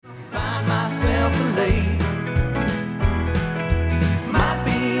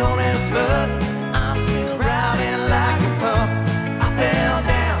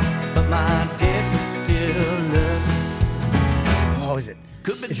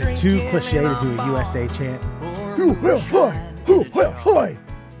it too cliche to do a USA chant? Who will fly? Who will fly?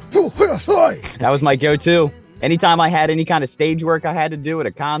 Who will fly? That was my go-to. Anytime I had any kind of stage work I had to do at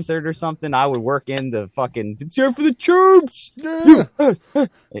a concert or something, I would work in the fucking, it's here for the troops. Yeah.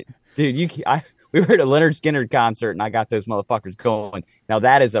 Dude, we were at a Leonard Skinner concert and I got those motherfuckers going. Now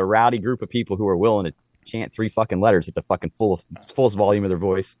that is a rowdy group of people who are willing to chant 3 fucking letters at the fucking fullest volume of their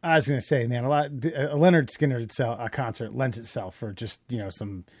voice. I was gonna say, man, a Leonard Skinner concert lends itself for just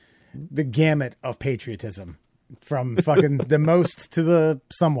the gamut of patriotism, from fucking the most to the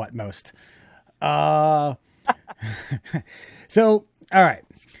somewhat most. So all right,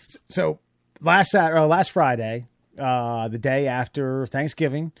 so last Friday, the day after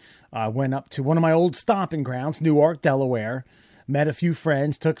Thanksgiving, I went up to one of my old stomping grounds, Newark, Delaware. Met a few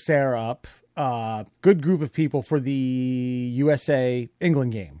friends, took Sarah up. Good group of people for the USA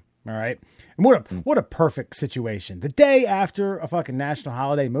England game. All right. And what a perfect situation. The day after a fucking national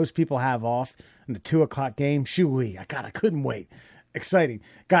holiday, most people have off, and the 2:00 game. Shoo-wee. I couldn't wait. Exciting.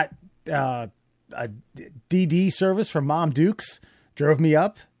 Got a DD service from Mom Dukes.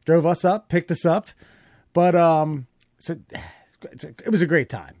 Drove us up, picked us up. But so it was a great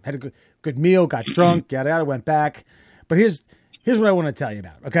time. Had a good meal, got drunk, yada, went back. But here's what I want to tell you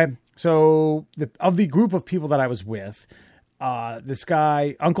about. Okay. So of the group of people that I was with, this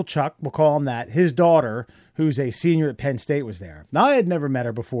guy, Uncle Chuck, we'll call him that, his daughter, who's a senior at Penn State, was there. Now, I had never met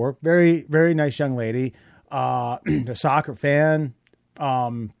her before. Very, very nice young lady. A soccer fan.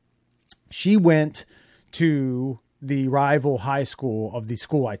 She went to the rival high school of the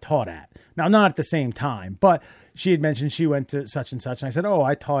school I taught at. Now, not at the same time, but she had mentioned she went to such and such. And I said, oh,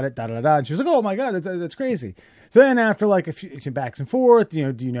 I taught it, da-da-da-da. And she was like, oh my God, that's crazy. So then after like a few backs and forth,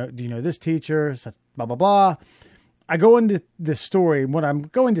 do you know this teacher, such, blah, blah, blah. I go into this story. And what I'm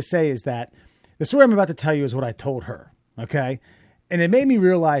going to say is that the story I'm about to tell you is what I told her. Okay. And it made me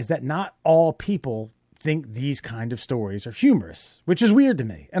realize that not all people think these kind of stories are humorous, which is weird to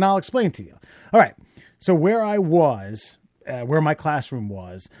me. And I'll explain to you. All right. So where I was, where my classroom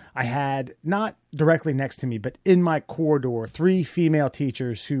was, I had not directly next to me, but in my corridor, 3 female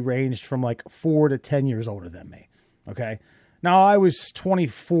teachers who ranged from like 4 to 10 years older than me. Okay. Now I was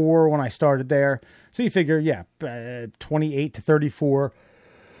 24 when I started there. So you figure, 28 to 34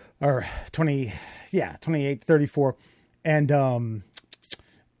 or 28 to 34. And,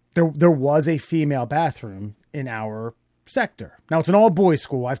 there was a female bathroom in our sector. Now it's an all boys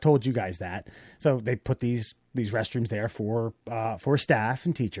school. I've told you guys that. So they put these restrooms there for staff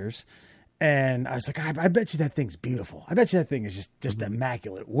and teachers. And I was like, I bet you that thing's beautiful. I bet you that thing is just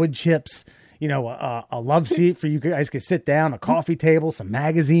immaculate. Wood chips, a love seat for you guys to sit down, a coffee table, some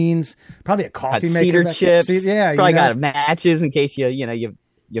magazines, probably a coffee maker. Cedar chips. Yeah. Probably got matches in case you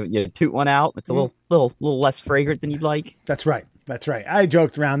toot one out. It's a little less fragrant than you'd like. That's right. I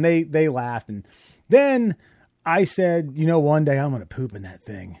joked around. They laughed. And then I said, one day I'm going to poop in that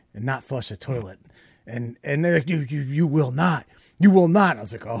thing and not flush the toilet. And they're like, you will not. You will not. I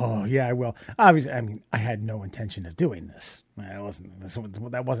was like, oh yeah, I will. Obviously, I mean, I had no intention of doing this.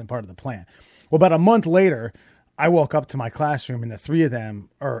 That wasn't part of the plan. Well, about a month later, I woke up to my classroom and the 3 of them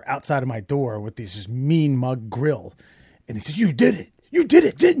are outside of my door with these just mean mug grill. And they said, you did it. You did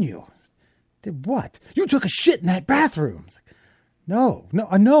it, didn't you? Did what? You took a shit in that bathroom. I was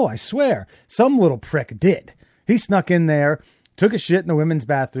like, no, I swear. Some little prick did. He snuck in there, took a shit in the women's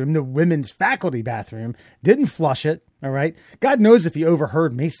bathroom, the women's faculty bathroom, didn't flush it. All right. God knows if he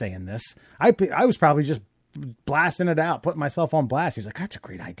overheard me saying this. I was probably just blasting it out, putting myself on blast. He was like, that's a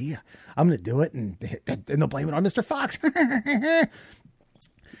great idea. I'm going to do it. And they'll blame it on Mr. Fox.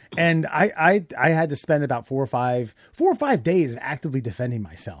 And I had to spend about 4 or 5 days of actively defending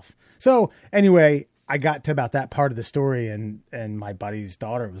myself. So anyway, I got to about that part of the story and my buddy's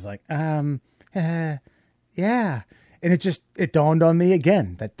daughter was like, yeah. And it dawned on me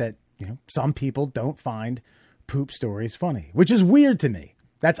again that some people don't find poop stories funny, which is weird to me.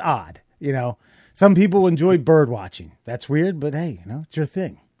 That's odd. Some people enjoy bird watching. That's weird, but hey, it's your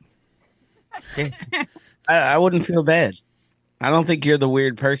thing. I wouldn't feel bad. I don't think you're the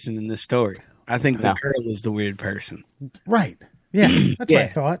weird person in this story. I think the girl is the weird person. Right. Yeah. That's what I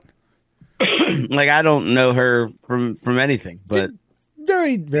thought. Like, I don't know her from anything, but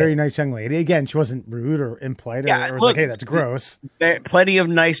very, very nice young lady. Again, she wasn't rude or impolite or was like, hey, that's gross. Plenty of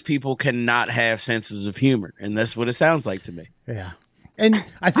nice people cannot have senses of humor, and that's what it sounds like to me. Yeah. And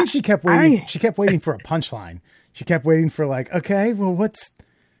I think she kept waiting. She kept waiting for a punchline. She kept waiting for like, okay, well, what's,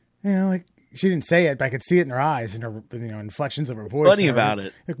 like, she didn't say it, but I could see it in her eyes and her, inflections of her voice. Funny about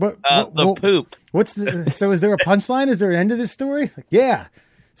it. Like, the poop. So is there a punchline? Is there an end to this story? Like, yeah.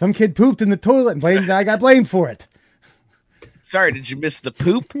 Some kid pooped in the toilet and I got blamed for it. Sorry, did you miss the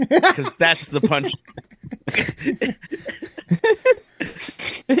poop? Because that's the punch.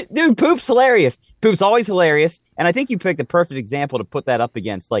 Dude, poop's hilarious. Poop's always hilarious. And I think you picked a perfect example to put that up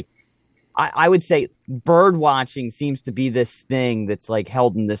against. Like, I would say bird watching seems to be this thing that's like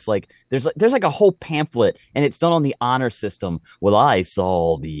held in this, like, there's like a whole pamphlet and it's done on the honor system. Well, I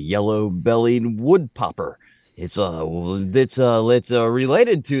saw the yellow-bellied woodpopper. It's related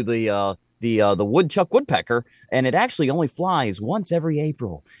to the woodchuck woodpecker, and it actually only flies once every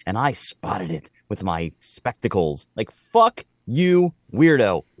April. And I spotted it with my spectacles. Like, fuck you,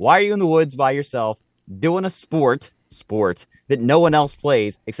 weirdo. Why are you in the woods by yourself doing a sport that no one else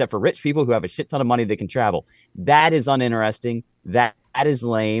plays except for rich people who have a shit ton of money that can travel? That is uninteresting. That is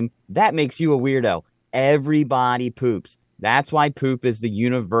lame. That makes you a weirdo. Everybody poops. That's why poop is the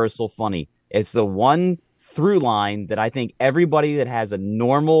universal funny. It's the one through line that I think everybody that has a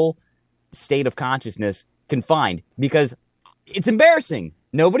normal state of consciousness can find, because it's embarrassing.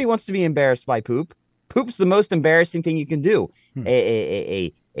 Nobody wants to be embarrassed by poop. Poop's the most embarrassing thing you can do.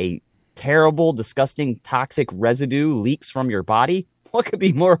 A terrible, disgusting, toxic residue leaks from your body. What could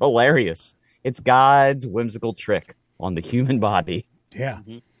be more hilarious? It's God's whimsical trick on the human body. Yeah.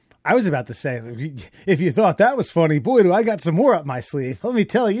 Mm-hmm. I was about to say, if you thought that was funny, boy, do I got some more up my sleeve. Let me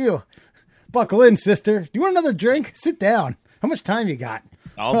tell you. Buckle in, sister. Do you want another drink? Sit down. How much time you got?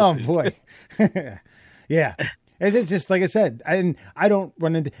 Oh, boy. Yeah. It's just like I said, I don't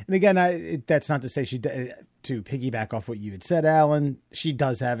run into, and again, that's not to say to piggyback off what you had said, Alan, she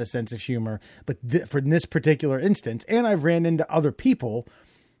does have a sense of humor, but for this particular instance, and I've ran into other people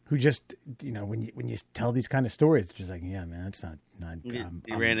who just, when you tell these kind of stories, it's just like, yeah, man, it's not. You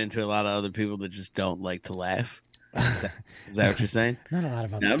ran into a lot of other people that just don't like to laugh. Is that what you're saying? Not a lot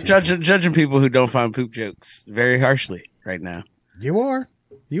of other I'm people. judging people who don't find poop jokes very harshly right now. You are.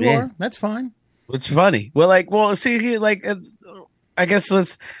 That's fine. It's funny. See, I guess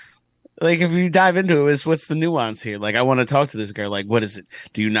let's, if you dive into it, what's the nuance here? Like, I want to talk to this girl. Like, what is it?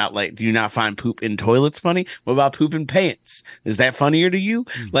 Do you not find poop in toilets funny? What about poop in pants? Is that funnier to you?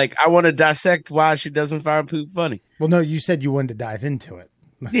 Like, I want to dissect why she doesn't find poop funny. Well, no, you said you wanted to dive into it.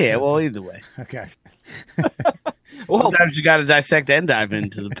 Yeah, well, either way. Okay. Well, sometimes you got to dissect and dive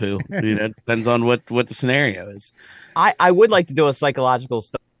into the poo. Depends on what the scenario is. I would like to do a psychological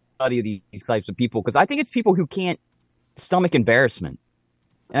study of these types of people, because I think it's people who can't stomach embarrassment.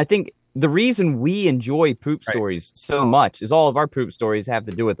 And I think the reason we enjoy poop stories so much is all of our poop stories have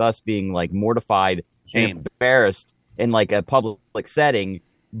to do with us being like mortified and embarrassed in like a public setting,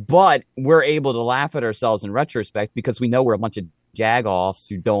 but we're able to laugh at ourselves in retrospect because we know we're a bunch of jagoffs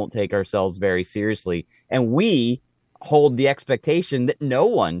who don't take ourselves very seriously, and we hold the expectation that no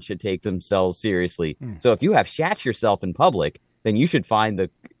one should take themselves seriously. So if you have shat yourself in public, then you should find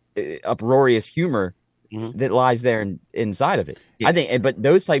the uproarious humor that lies there inside of it. Yeah. I think, but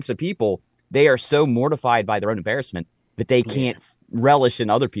those types of people, they are so mortified by their own embarrassment that they can't relish in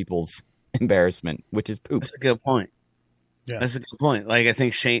other people's embarrassment, which is poop. That's a good point. Yeah. That's a good point. Like, I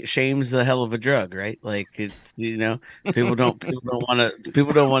think shame's a hell of a drug, right? Like, it's, people don't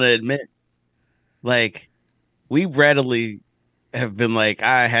want to admit. Like, we readily have been like,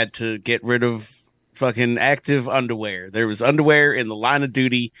 I had to get rid of fucking active underwear. There was underwear in the line of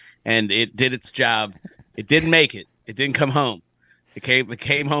duty, and it did its job. It didn't make it. It didn't come home. It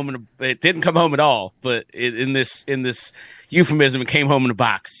came home it didn't come home at all. But in this euphemism, it came home in a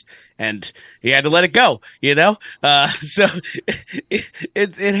box, and you had to let it go. So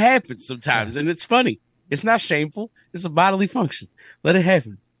it happens sometimes, and it's funny. It's not shameful. It's a bodily function. Let it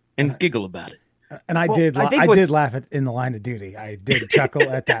happen and giggle about it. And I did laugh in the line of duty. I did chuckle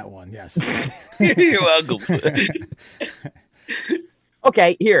at that one. Yes. You're welcome.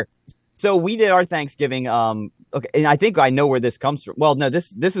 Okay, here. So we did our Thanksgiving. Okay, and I think I know where this comes from. Well, no,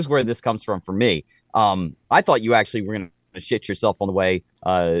 this is where this comes from for me. I thought you actually were going to shit yourself on the way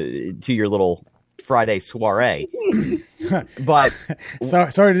to your little Friday soiree. But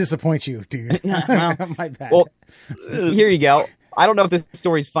sorry to disappoint you, dude. My bad. Well, here you go. I don't know if this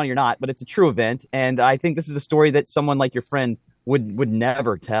story is funny or not, but it's a true event, and I think this is a story that someone like your friend would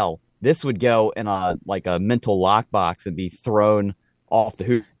never tell. This would go in a mental lockbox and be thrown off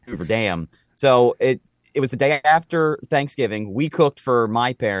the Hoover Dam. So it was the day after Thanksgiving. We cooked for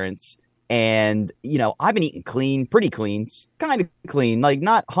my parents, and I've been eating clean, pretty clean, kind of clean, like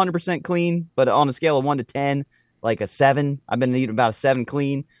not 100% clean, but on a scale of 1 to 10, like a 7. I've been eating about a 7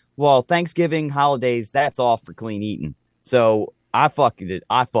 clean. Well, Thanksgiving, holidays, that's off for clean eating. So I fucked it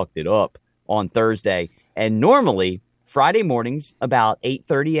up on Thursday. And normally Friday mornings about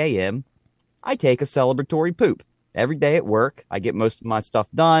 8:30 a.m. I take a celebratory poop. Every day at work, I get most of my stuff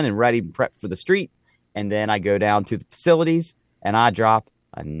done and ready and prepped for the street. And then I go down to the facilities and I drop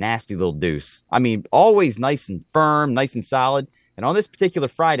a nasty little deuce. I mean, always nice and firm, nice and solid. And on this particular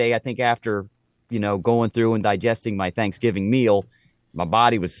Friday, I think after, going through and digesting my Thanksgiving meal, my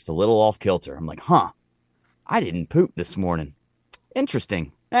body was just a little off kilter. I'm like, I didn't poop this morning.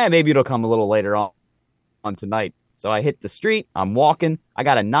 Interesting. Maybe it'll come a little later on tonight. So I hit the street. I'm walking. I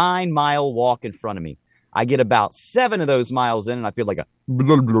got a 9-mile walk in front of me. I get about 7 of those miles in, and I feel like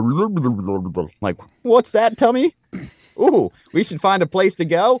like, what's that, Tummy? Ooh, we should find a place to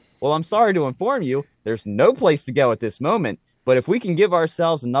go. Well, I'm sorry to inform you, there's no place to go at this moment. But if we can give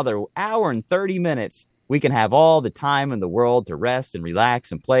ourselves another hour and 30 minutes, we can have all the time in the world to rest and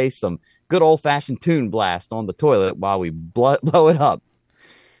relax and play some good old-fashioned Toon Blast on the toilet while we blow it up.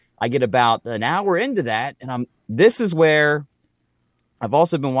 I get about an hour into that, and this is where I've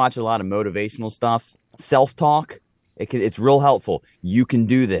also been watching a lot of motivational stuff, self-talk. It's real helpful. You can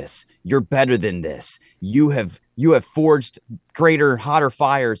do this. You're better than this. You have forged greater, hotter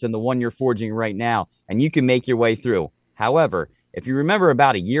fires than the one you're forging right now, and you can make your way through. However, if you remember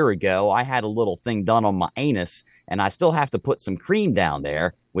about a year ago, I had a little thing done on my anus, and I still have to put some cream down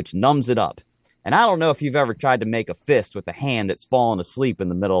there, which numbs it up. And I don't know if you've ever tried to make a fist with a hand that's fallen asleep in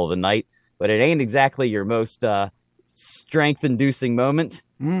the middle of the night, but it ain't exactly your most strength-inducing moment.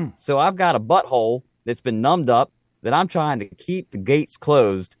 So I've got a butthole that's been numbed up that I'm trying to keep the gates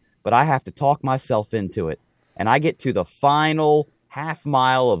closed, but I have to talk myself into it. And I get to the final half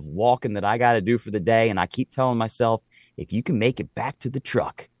mile of walking that I got to do for the day, and I keep telling myself, if you can make it back to the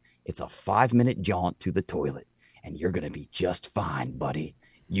truck, it's a 5-minute jaunt to the toilet, and you're going to be just fine, buddy.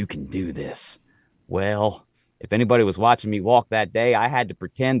 You can do this. Well, if anybody was watching me walk that day, I had to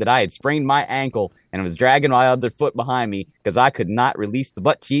pretend that I had sprained my ankle and was dragging my other foot behind me because I could not release the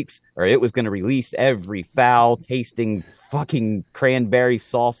butt cheeks, or it was going to release every foul-tasting fucking cranberry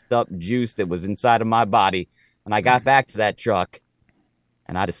sauced-up juice that was inside of my body. And I got back to that truck,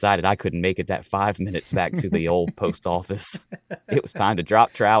 and I decided I couldn't make it that 5 minutes back to the old post office. It was time to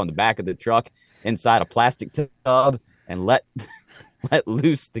drop trowel in the back of the truck inside a plastic tub and let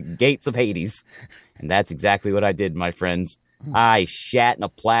loose the gates of Hades. And that's exactly what I did, my friends. I shat in a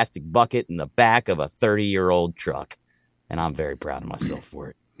plastic bucket in the back of a 30-year-old truck. And I'm very proud of myself for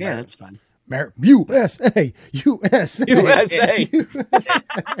it. Yeah, that's fun. USA.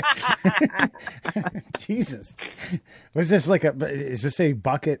 Jesus. Was this is this a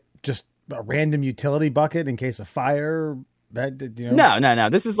bucket, just a random utility bucket in case of fire? No.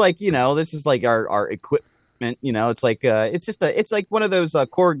 This is like, our equipment. It's like it's like one of those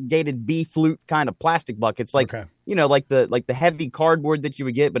corrugated bee flute kind of plastic buckets, like like the heavy cardboard that you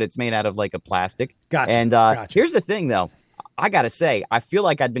would get, but it's made out of like a plastic. Gotcha. And gotcha. Here's the thing, though. I gotta say, I feel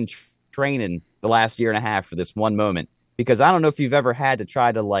like I'd been training the last year and a half for this one moment, because I don't know if you've ever had to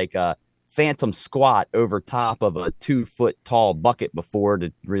try to phantom squat over top of a 2-foot tall bucket before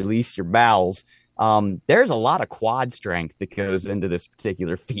to release your bowels. There's a lot of quad strength that goes into this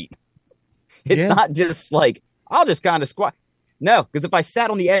particular feat. It's not just like, I'll just kind of squat. No, because if I sat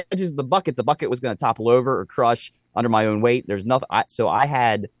on the edges of the bucket was going to topple over or crush under my own weight. There's nothing. So I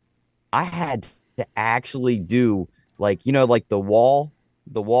had to actually do like the wall,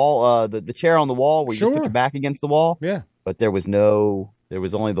 the chair on the wall where you just put your back against the wall. Yeah. But there was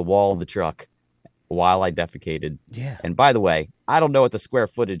only the wall of the truck while I defecated. Yeah. And by the way, I don't know what the square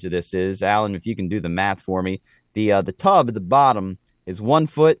footage of this is. Alan, if you can do the math for me, the tub at the bottom is 1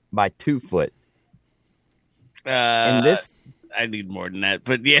 foot by 2 foot. And this, I need more than that,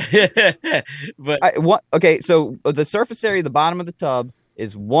 but yeah. Okay, so the surface area of the bottom of the tub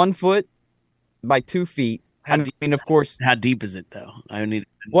is 1 foot by 2 feet. Of course. How deep is it, though?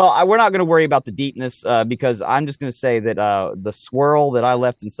 Well, we're not going to worry about the deepness because I'm just going to say that the swirl that I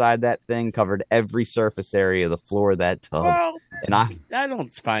left inside that thing covered every surface area of the floor of that tub. Well, and I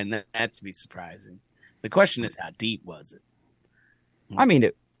don't find that to be surprising. The question is, how deep was it? I mean,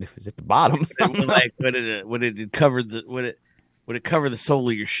 it was at the bottom. Would it cover the sole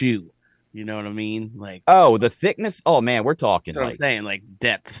of your shoe? You know what I mean? Like, oh, the thickness. Oh man, we're talking. That's what I'm saying, like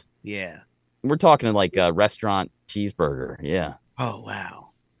depth. Yeah, we're talking like a restaurant cheeseburger. Yeah. Oh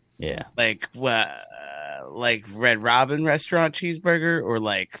wow. Yeah. Like what? Like Red Robin restaurant cheeseburger or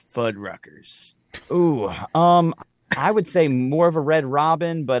like Fuddruckers? Ooh. I would say more of a Red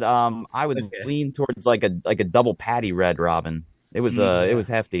Robin, but I would lean towards like a double patty Red Robin. It was it was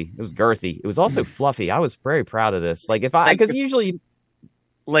hefty. It was girthy. It was also fluffy. I was very proud of this. Like because usually,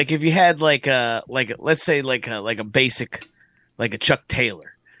 like if you had let's say like a basic, like a Chuck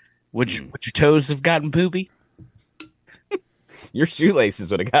Taylor, would your toes have gotten poopy? Your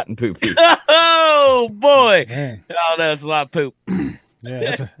shoelaces would have gotten poopy. Oh boy! Man. Oh, that's a lot of poop.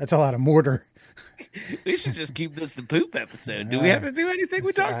 Yeah, that's a lot of mortar. We should just keep this the poop episode. Do we have to do anything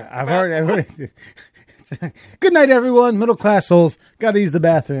we talked about? I've already. Good night, everyone. Middle class souls. Got to use the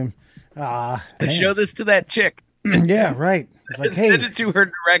bathroom. Show this to that chick. Yeah, right. It's like, hey, send it to her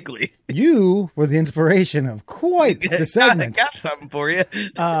directly. You were the inspiration of quite the segment. I got something for you.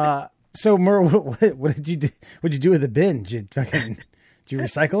 So, Mer, what did you do? What did you do with the bin? Did you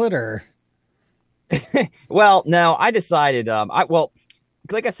recycle it or? Well, no, I decided.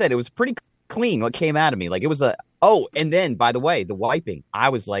 Like I said, it was pretty clean what came out of me. Like it was and then by the way, the wiping, I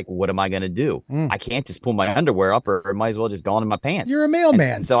was like, what am I going to do? I can't just pull my underwear up or might as well just go on in my pants. You're a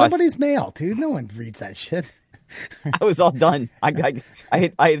mailman. And so somebody's mail, dude. No one reads that shit. I was all done. I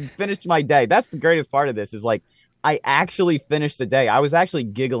had finished my day. That's the greatest part of this is like, I actually finished the day. I was actually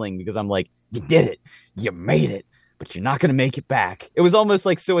giggling because I'm like, you did it. You made it, but you're not going to make it back. It was almost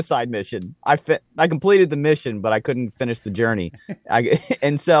like suicide mission. I completed the mission, but I couldn't finish the journey.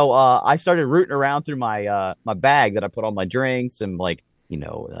 So I started rooting around through my bag that I put all my drinks and like,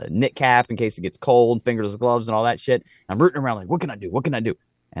 a knit cap in case it gets cold, fingerless gloves and all that shit. I'm rooting around like, what can I do? What can I do?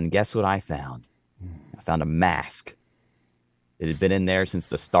 And guess what I found? I found a mask. It had been in there since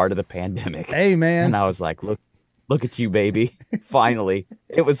the start of the pandemic. Hey, man. And I was like, look at you, baby. Finally.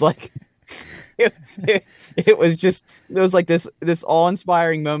 It was like, it was like this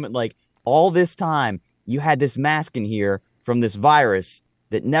awe-inspiring moment. Like all this time you had this mask in here from this virus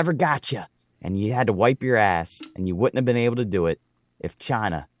that never got you. And you had to wipe your ass and you wouldn't have been able to do it if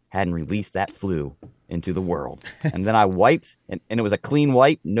China hadn't released that flu into the world. And then I wiped and it was a clean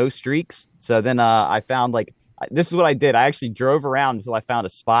wipe, no streaks. So then I found this is what I did. I actually drove around until I found a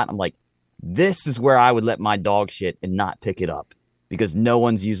spot. I'm like, this is where I would let my dog shit and not pick it up because no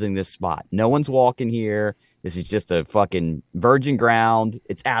one's using this spot. No one's walking here. This is just a fucking virgin ground.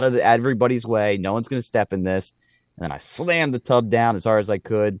 It's out of everybody's way. No one's going to step in this. And then I slammed the tub down as hard as I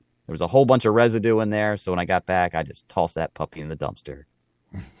could. There was a whole bunch of residue in there. So when I got back, I just tossed that puppy in the dumpster.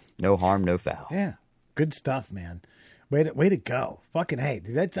 No harm, no foul. Yeah. Good stuff, man. Way to go. Fucking hey.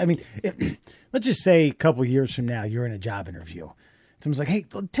 Let's just say a couple years from now, you're in a job interview. Someone's like, hey,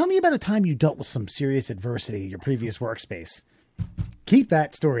 tell me about a time you dealt with some serious adversity in your previous workspace. Keep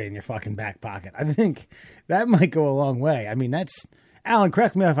that story in your fucking back pocket. I think that might go a long way. I mean, that's, Alan,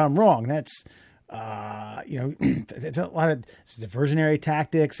 correct me if I'm wrong. That's, it's a lot of diversionary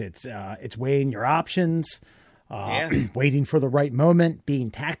tactics. It's weighing your options, waiting for the right moment,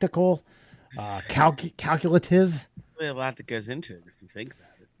 being tactical, calculative. There's a lot that goes into it if you think about it.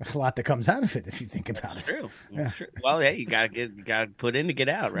 A lot that comes out of it if you think about it. True. That's true. Well, hey, you gotta put in to get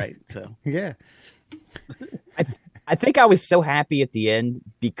out, right? So yeah. I think I was so happy at the end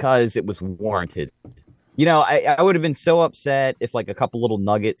because it was warranted. I would have been so upset if like a couple little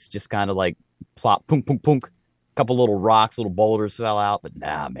nuggets just kind of like plop, punk, punk, punk, a couple little rocks, little boulders fell out. But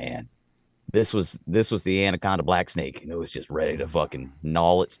nah, man, this was the anaconda black snake, and it was just ready to fucking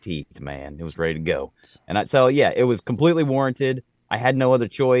gnaw its teeth, man. It was ready to go. And it was completely warranted. I had no other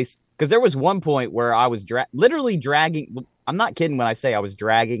choice because there was one point where I was literally dragging. I'm not kidding when I say I was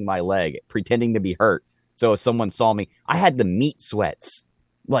dragging my leg, pretending to be hurt. So if someone saw me, I had the meat sweats,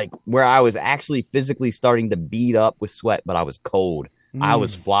 like where I was actually physically starting to beat up with sweat, but I was cold. I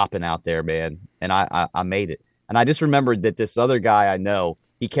was flopping out there, man. And I made it. And I just remembered that this other guy I know,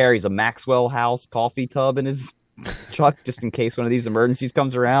 he carries a Maxwell House coffee tub in his truck just in case one of these emergencies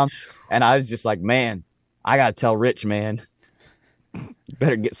comes around. And I was just like, man, I got to tell Rich, man, you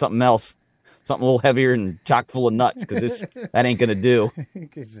better get something else, something a little heavier and chock full of nuts because that ain't going to do.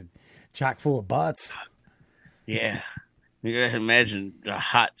 Chock full of butts. Yeah. You gotta imagine a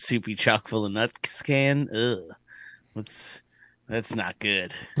hot, soupy chock full of nuts can. Ugh. That's not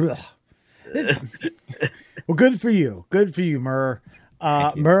good. Well, good for you. Good for you, Murr.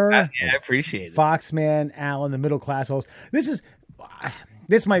 Murr. I appreciate it. Foxman, Alan, the middle class host.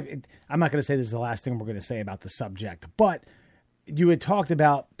 This might, I'm not going to say this is the last thing we're going to say about the subject, but you had talked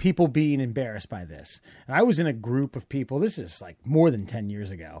about people being embarrassed by this. And I was in a group of people. This is like more than 10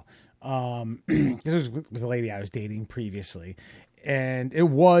 years ago. This was with a lady I was dating previously. And it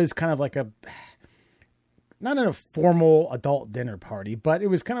was kind of like not in a formal adult dinner party, but it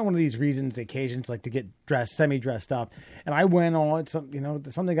was kind of one of these occasions like to get semi-dressed up. And I went on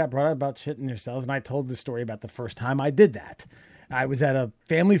something got brought up about shitting yourselves. And I told the story about the first time I did that. I was at a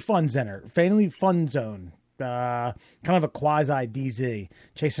family fun zone, kind of a quasi DZ,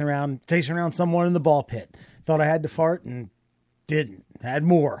 chasing around someone in the ball pit. Thought I had to fart and didn't. Had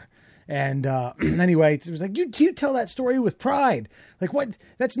more. And anyway, it was like, you tell that story with pride. Like, what?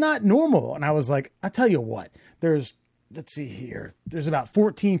 That's not normal. And I was like, I'll tell you what. Let's see here. There's about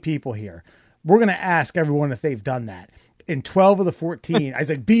 14 people here. We're going to ask everyone if they've done that. In 12 of the 14, I was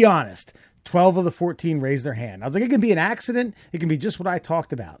like, be honest. 12 of the 14 raised their hand. I was like, it can be an accident. It can be just what I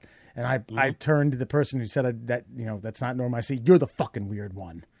talked about. And I turned to the person who said that, that's not normal. I said, you're the fucking weird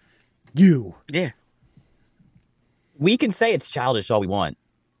one. You. Yeah. We can say it's childish all we want,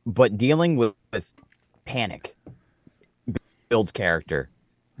 but dealing with panic builds character.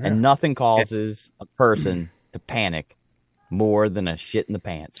 Yeah. And nothing causes a person to panic more than a shit in the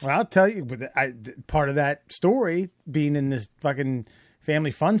pants. Well, I'll tell you, part of that story being in this fucking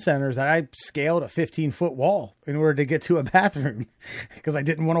family fun center is that I scaled a 15-foot wall in order to get to a bathroom because I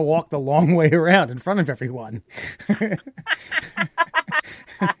didn't want to walk the long way around in front of everyone.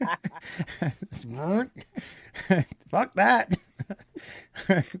 Fuck that.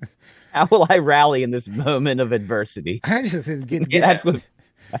 How will I rally in this moment of adversity? I just that's what.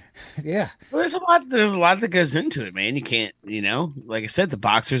 Yeah. Well, there's a lot that goes into it, man. You can't, like I said, the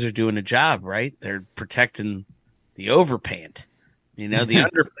boxers are doing a job, right? They're protecting the overpant. The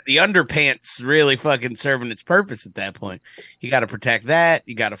underpants really fucking serving its purpose at that point. You got to protect that.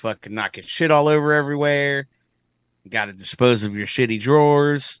 You got to fucking not get shit all over everywhere. You got to dispose of your shitty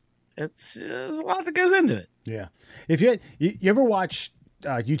drawers. There's a lot that goes into it. Yeah. If you ever watch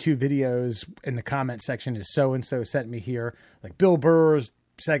YouTube videos in the comment section is so-and-so sent me here, like Bill Burr's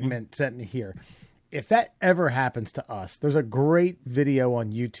segment sent me here. If that ever happens to us, there's a great video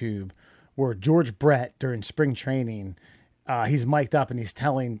on YouTube where George Brett during spring training, he's mic'd up and he's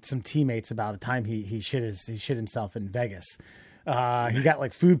telling some teammates about a time he shit himself in Vegas. He got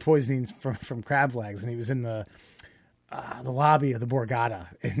like food poisoning from crab legs, and he was in the lobby of the Borgata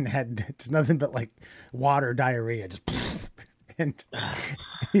and had just nothing but like water diarrhea, just and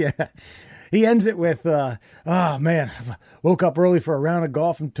yeah. He ends it with, oh man, I woke up early for a round of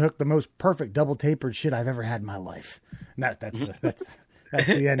golf and took the most perfect double tapered shit I've ever had in my life. And that's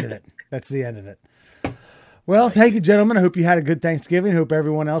the end of it. That's the end of it. Well, thank you, gentlemen. I hope you had a good Thanksgiving. I hope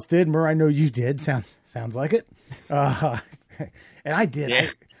everyone else did. Murr, I know you did. Sounds like it. And I did. Yeah.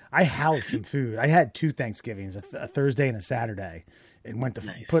 I housed some food. I had 2 Thanksgivings, a Thursday and a Saturday, and went to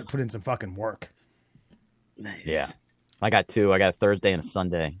put in some fucking work. Nice. Yeah. I got 2. I got a Thursday and a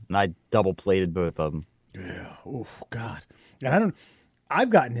Sunday, and I double plated both of them. Yeah. Oh God. And I've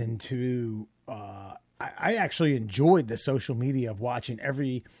gotten into, I actually enjoyed the social media of watching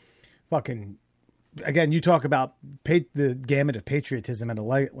every fucking, again, you talk about the gamut of patriotism at a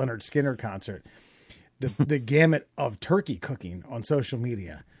Leonard Skinner concert, the gamut of turkey cooking on social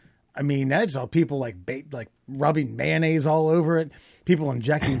media. I mean, that's all people like rubbing mayonnaise all over it. People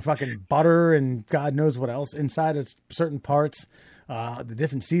injecting fucking butter and God knows what else inside of certain parts. The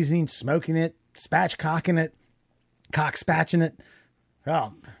different seasonings, smoking it, spatchcocking it, cock spatching it.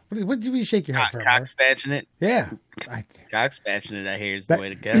 Oh, what did you shake your head for? Cock spatching it? Yeah. Cock spatching it, I hear, is the way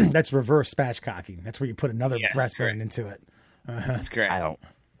to go. That's reverse spatchcocking. That's where you put another breastbone into it. That's correct.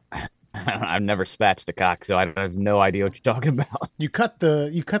 I've never spatched a cock, so I have no idea what you're talking about. You cut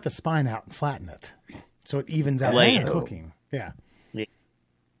the spine out and flatten it, so it evens out the cooking. Yeah. You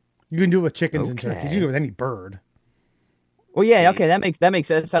can do it with chickens and turkeys. You can do it with any bird. Well, yeah, okay, that makes sense.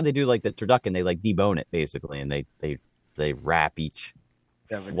 That's how they do like the turducken. They like debone it basically, and they wrap each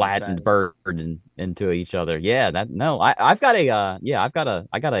flattened bird into each other. Yeah, I've got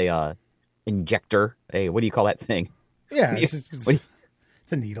a injector. Hey, what do you call that thing? Yeah,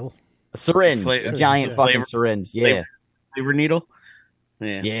 it's a needle. A syringe, a giant fucking syringe. Yeah. Flavor needle.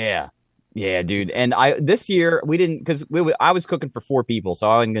 Yeah, dude. And this year we didn't, because I was cooking for 4 people, so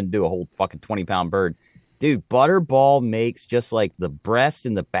I wasn't gonna do a whole fucking 20-pound bird. Dude, Butterball makes just like the breast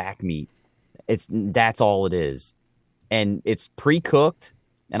and the back meat. That's all it is, and it's pre-cooked.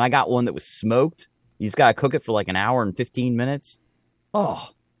 And I got one that was smoked. You just gotta cook it for like an hour and 15 minutes. Oh,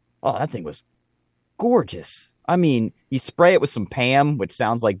 that thing was gorgeous. I mean, you spray it with some Pam, which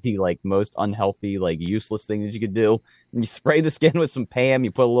sounds like the most unhealthy, useless thing that you could do. And you spray the skin with some Pam,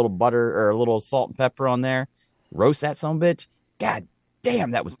 you put a little butter or a little salt and pepper on there, roast that son of a bitch. God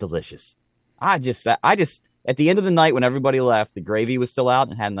damn, that was delicious. I just at the end of the night when everybody left, the gravy was still out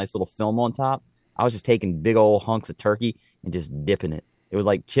and had a nice little film on top. I was just taking big old hunks of turkey and just dipping it. It was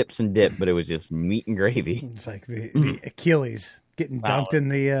like chips and dip, but it was just meat and gravy. It's like the Achilles. Getting dunked in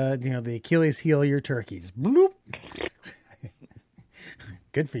the the Achilles heel of your turkeys. Bloop.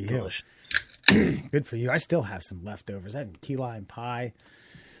 Good for you. Good for you. I still have some leftovers. I had key lime pie.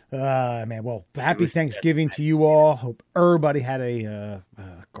 Man, well, happy Thanksgiving to you all. Hope everybody had a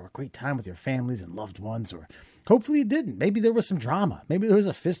great time with your families and loved ones, or hopefully it didn't. Maybe there was some drama. Maybe there was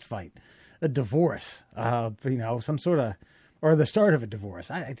a fist fight, a divorce, some sort of, or the start of a divorce.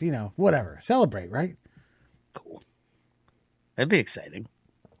 Whatever. Celebrate, right? Cool. That'd be exciting.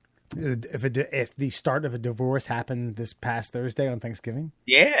 If the start of a divorce happened this past Thursday on Thanksgiving?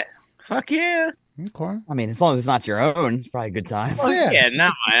 Yeah. Fuck yeah. Okay. I mean, as long as it's not your own, it's probably a good time. Well, yeah,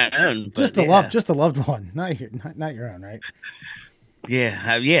 not my own. Just a loved one, not your own, right?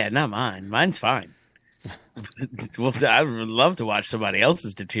 Yeah, not mine. Mine's fine. Well, I would love to watch somebody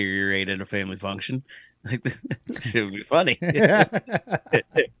else's deteriorate at a family function. Like, that should be funny.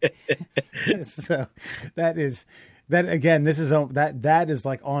 So that is that again. This is that is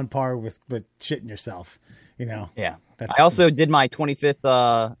like on par with shitting yourself. Yeah. I also did my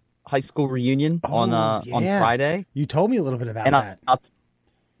 25th high school reunion on Friday. You told me a little bit about that.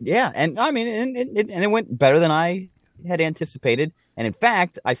 Yeah, and I mean, and it went better than I had anticipated. And in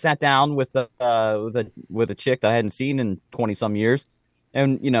fact, I sat down with a chick that I hadn't seen in 20 some years,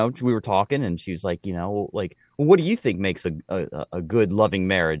 and we were talking, and she was like, well, what do you think makes a good loving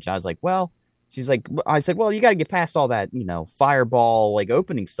marriage? I was like, well, she's like, I said, well, you got to get past all that, fireball like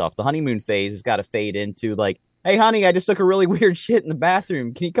opening stuff. The honeymoon phase has got to fade into like, hey, honey, I just took a really weird shit in the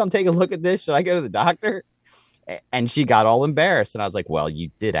bathroom. Can you come take a look at this? Should I go to the doctor? And she got all embarrassed. And I was like, well, you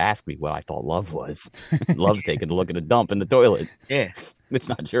did ask me what I thought love was. Love's taking a look at a dump in the toilet. Yeah. It's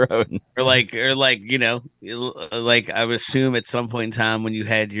not your own. Or like, like I would assume at some point in time when you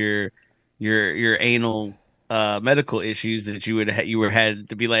had your anal medical issues that you had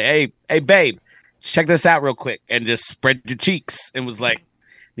to be like, hey, babe, check this out real quick, and just spread your cheeks and was like,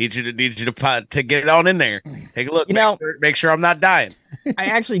 need you to get on in there, take a look, make sure I'm not dying. I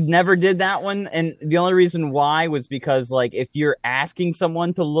actually never did that one, and the only reason why was because like if you're asking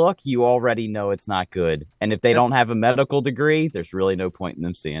someone to look, you already know it's not good, and if they don't have a medical degree, there's really no point in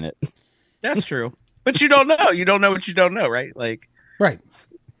them seeing it. That's true, but you don't know what you don't know, right? Like, right.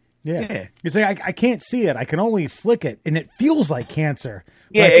 Yeah. It's like I can't see it. I can only flick it, and it feels like cancer.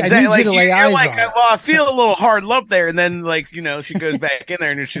 Yeah, like, exactly. I need you to lay eyes on it. Well, I feel a little hard lump there, and then she goes back in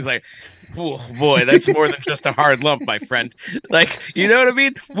there, and she's like, "Oh boy, that's more than just a hard lump, my friend." Like, you know what I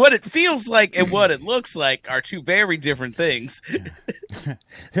mean? What it feels like and what it looks like are two very different things.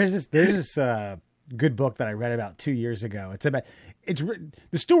 There's this good book that I read about 2 years ago. The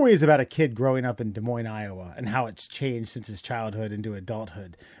story is about a kid growing up in Des Moines, Iowa, and how it's changed since his childhood into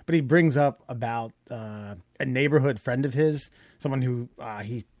adulthood. But he brings up about a neighborhood friend of his, someone who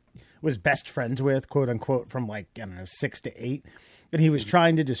he was best friends with, quote unquote, from 6 to 8. And he was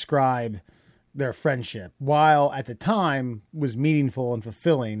trying to describe their friendship, while at the time was meaningful and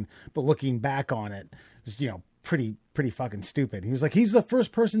fulfilling, but looking back on it, was, pretty fucking stupid. He was like, he's the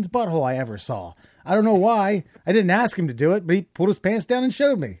first person's butthole I ever saw. I don't know why. I didn't ask him to do it, but he pulled his pants down and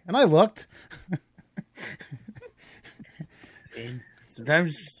showed me. And I looked.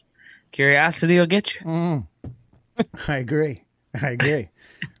 Sometimes curiosity will get you. I agree.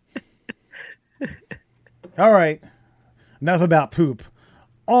 All right. Enough about poop.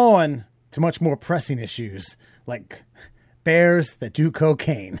 On to much more pressing issues, like bears that do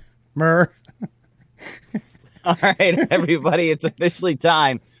cocaine. Myrrh. All right, everybody, it's officially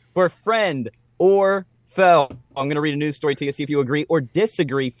time for Friend or Foe. I'm going to read a news story to you, see if you agree or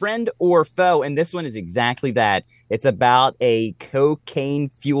disagree. Friend or foe, and this one is exactly that. It's about a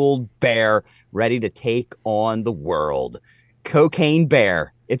cocaine-fueled bear ready to take on the world. Cocaine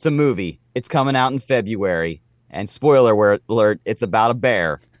Bear. It's a movie. It's coming out in February. And spoiler alert, it's about a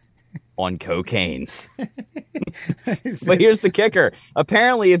bear on cocaine. But here's the kicker.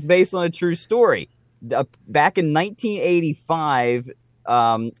 Apparently, it's based on a true story. Back in 1985,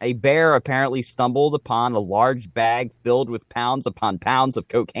 a bear apparently stumbled upon a large bag filled with pounds upon pounds of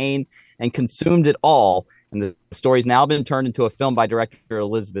cocaine and consumed it all. And the story's now been turned into a film by director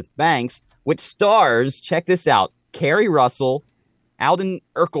Elizabeth Banks, which stars, check this out, Kerry Russell, Alden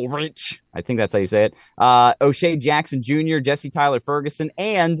Ehrenreich, I think that's how you say it, O'Shea Jackson Jr., Jesse Tyler Ferguson,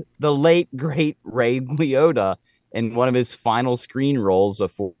 and the late, great Ray Liotta in one of his final screen roles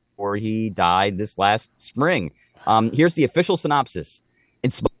before he died this last spring. Here's the official synopsis.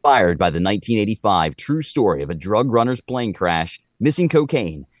 Inspired by the 1985 true story of a drug runner's plane crash, missing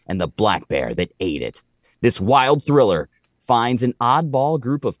cocaine, and the black bear that ate it, this wild thriller finds an oddball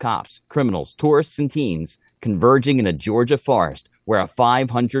group of cops, criminals, tourists, and teens converging in a Georgia forest where a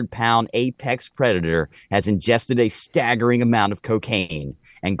 500-pound apex predator has ingested a staggering amount of cocaine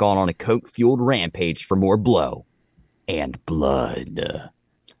and gone on a coke-fueled rampage for more blow and blood.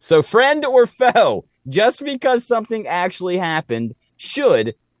 So, friend or foe, just because something actually happened,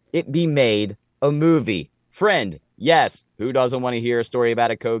 should it be made a movie? Friend, yes, who doesn't want to hear a story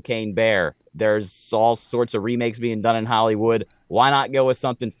about a cocaine bear? There's all sorts of remakes being done in Hollywood. Why not go with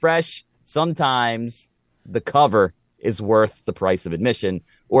something fresh? Sometimes the cover is worth the price of admission.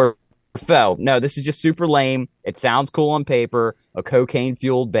 Or foe, no, this is just super lame. It sounds cool on paper, a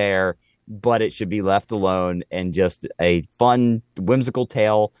cocaine-fueled bear. but it should be left alone and just a fun, whimsical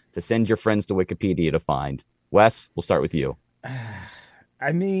tale to send your friends to Wikipedia to find. Wes, we'll start with you.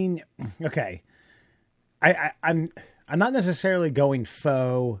 I mean, okay. I'm not necessarily going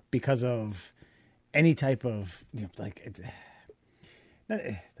faux because of any type of, you know, like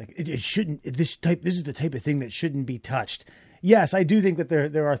it shouldn't. This is the type of thing that shouldn't be touched. Yes, I do think that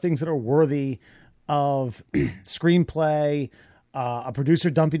there are things that are worthy of screenplay, a producer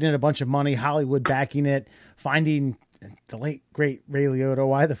dumping in a bunch of money, Hollywood backing it, finding the late great Ray Liotta.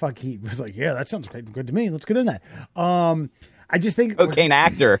 Why the fuck he was like, yeah, that sounds good to me. Let's get in that. I just think cocaine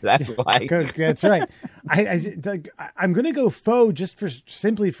actor. That's why. That's right. I'm going to go faux just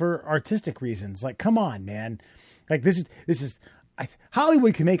simply for artistic reasons. Like, come on, man. Like this is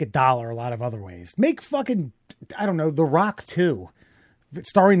Hollywood can make $1 a lot of other ways. Make fucking, I don't know, The Rock 2,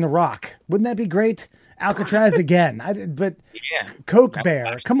 starring The Rock. Wouldn't that be great? Alcatraz again. But yeah. Coke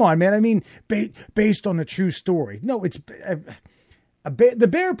Bear. Come on, man. I mean, based on a true story. No, it's the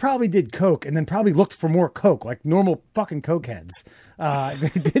bear probably did coke and then probably looked for more coke, like normal fucking cokeheads.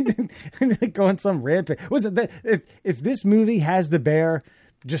 They didn't go on some rampage. Was it that if this movie has the bear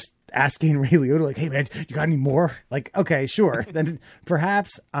just asking Ray Liotta, like, hey man, you got any more? Like, okay, sure. Then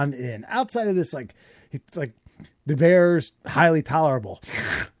perhaps I'm in. Outside of this, like the bear's highly tolerable.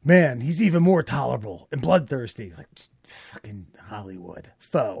 Man, he's even more tolerable and bloodthirsty. Like, fucking Hollywood.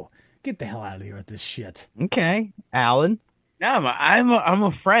 Faux. Get the hell out of here with this shit. Okay. Alan? No, I'm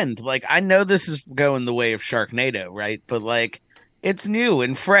a friend. Like, I know this is going the way of Sharknado, right? But, like, it's new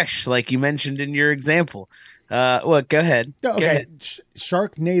and fresh, like you mentioned in your example. Well, go ahead. No, okay. Go ahead.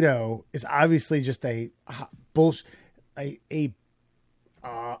 Sharknado is obviously just a bullshit, a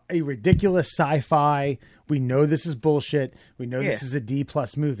ridiculous sci-fi. We know this is bullshit. We know this is a D+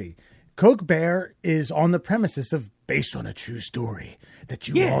 movie. Coke Bear is on the premises of based on a true story that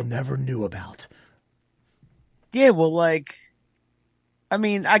you all never knew about. Yeah, well, like, I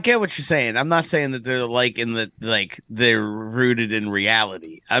mean, I get what you're saying. I'm not saying that they're they're rooted in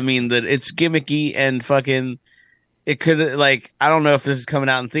reality. I mean that it's gimmicky and fucking. It could, like, I don't know if this is coming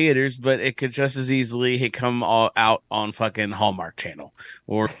out in theaters, but it could just as easily come out on fucking Hallmark Channel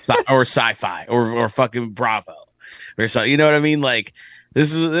or Sci-Fi or fucking Bravo or so. You know what I mean? Like,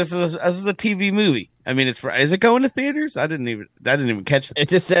 this is a TV movie. I mean, is it going to theaters? I didn't even catch that. It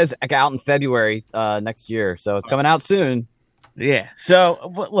just says out in February next year, so it's coming out soon. Yeah.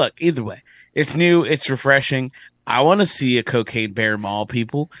 So, but look, either way, it's new, it's refreshing. I want to see a cocaine bear maul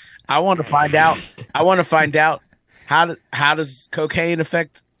people. I want to find out how does cocaine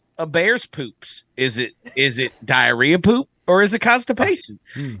affect a bear's poops? Is it diarrhea poop or is it constipation?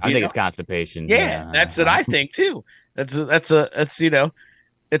 I think it's constipation. Yeah, that's what I think too. It's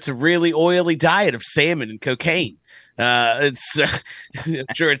a really oily diet of salmon and cocaine. I'm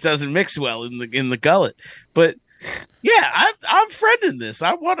sure it doesn't mix well in the gullet, but yeah, I'm friending this.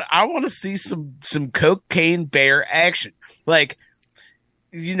 I want to see some cocaine bear action. Like,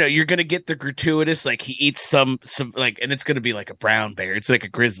 you know, you're gonna get the gratuitous, like he eats some like, and it's gonna be like a brown bear. It's like a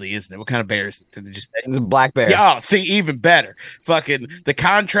grizzly, isn't it? What kind of bear is it? It's a black bear. Yeah, see, even better. Fucking the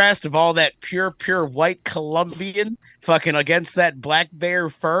contrast of all that pure white Colombian fucking against that black bear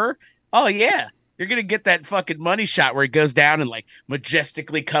fur. Oh yeah. You're going to get that fucking money shot where he goes down and like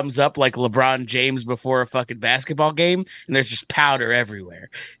majestically comes up like LeBron James before a fucking basketball game. And there's just powder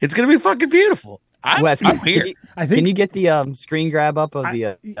everywhere. It's going to be fucking beautiful. Wes, I'm here. Can you get the screen grab up of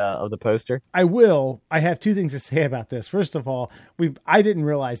the poster? I will. I have two things to say about this. First of all, I didn't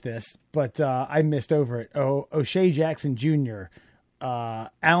realize this, but I missed over it. O'Shea Jackson Jr.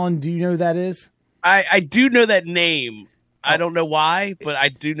 Alan, do you know who that is? I do know that name. I don't know why, but I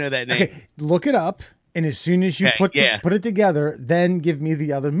do know that name. Okay, look it up, and as soon as you put it together, then give me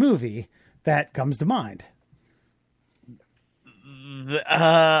the other movie that comes to mind.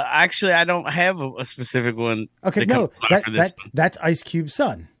 Actually, I don't have a specific one. Okay, that's Ice Cube's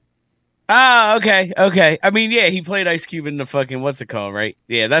son. Ah, okay. I mean, yeah, he played Ice Cube in the fucking what's it called, right?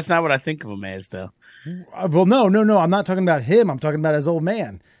 Yeah, that's not what I think of him as, though. Well, no. I'm not talking about him. I'm talking about his old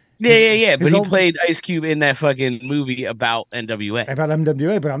man. Yeah. But he played Ice Cube in that fucking movie about NWA.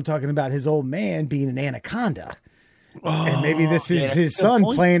 But I'm talking about his old man being an anaconda. And maybe this is his son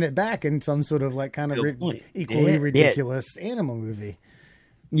playing it back in some sort of like kind of equally ridiculous animal movie.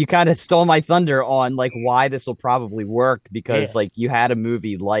 You kind of stole my thunder on like why this will probably work because like you had a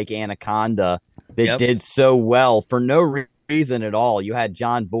movie like Anaconda that did so well for no reason at all. You had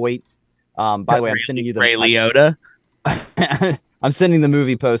John Voight. By the way, I'm sending you the Ray Liotta. I'm sending the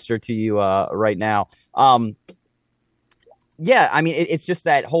movie poster to you right now. Yeah, I mean, it's just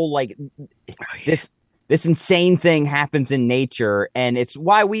that whole like this this insane thing happens in nature, and it's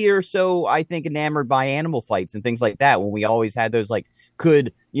why we are so, I think, enamored by animal fights and things like that. When we always had those, like,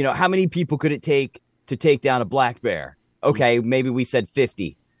 how many people could it take to take down a black bear? Okay, maybe we said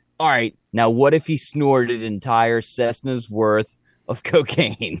 50. All right, now what if he snorted an entire Cessna's worth of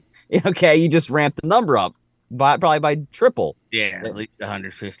cocaine? Okay, you just ramped the number up probably by triple. Yeah, at least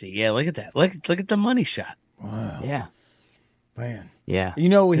 150. Yeah, look at that. Look at the money shot. Wow. Yeah. Man. Yeah.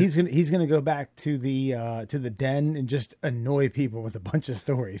 He's gonna go back to the den and just annoy people with a bunch of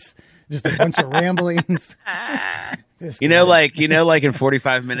stories, just a bunch of ramblings. Like in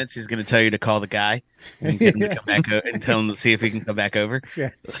 45 minutes he's gonna tell you to call the guy and get him to come back and tell him to see if he can come back over.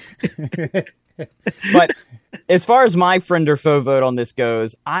 Yeah. But as far as my friend or foe vote on this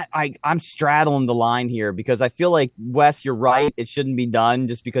goes, I'm straddling the line here because I feel like, Wes, you're right. It shouldn't be done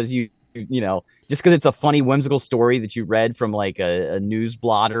just because just because it's a funny, whimsical story that you read from like a news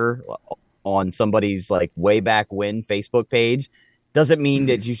blotter on somebody's like way back when Facebook page doesn't mean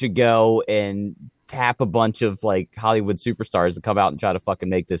that you should go and tap a bunch of like Hollywood superstars to come out and try to fucking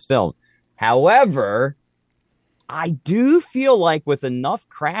make this film. However, I do feel like with enough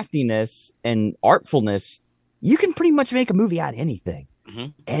craftiness and artfulness, you can pretty much make a movie out of anything. Mm-hmm.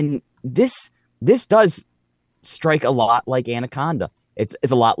 And this does strike a lot like Anaconda. It's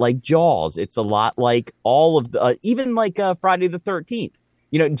a lot like Jaws. It's a lot like all of the, even like Friday the 13th.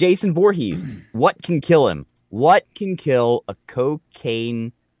 Jason Voorhees. What can kill him? What can kill a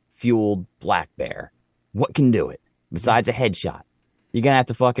cocaine-fueled black bear? What can do it besides a headshot? You're going to have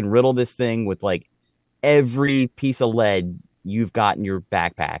to fucking riddle this thing with like every piece of lead you've got in your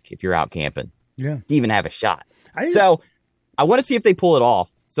backpack if you're out camping. Yeah. To even have a shot. So I want to see if they pull it off.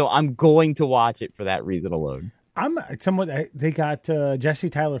 So I'm going to watch it for that reason alone. They got Jesse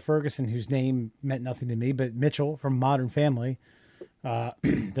Tyler Ferguson, whose name meant nothing to me, but Mitchell from Modern Family,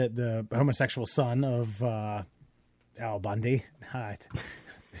 the homosexual son of Al Bundy. I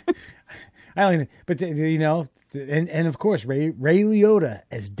don't even, but and of course Ray Liotta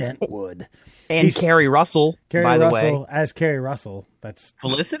as Dentwood, and Carrie Russell, by the way, as Carrie Russell. That's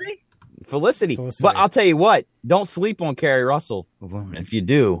Felicity. But I'll tell you what, don't sleep on Carrie Russell. If you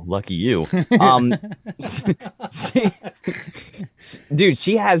do, lucky you. Dude,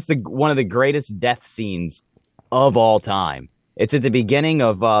 she has one of the greatest death scenes of all time. It's at the beginning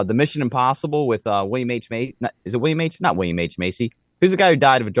of the Mission Impossible with William H. Macy. Is it William H.? Not William H. Macy. Who's the guy who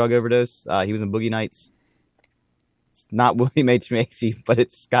died of a drug overdose? He was in Boogie Nights. It's not William H. Macy, but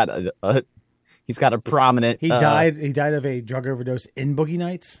it's got he's got a prominent. He died of a drug overdose in Boogie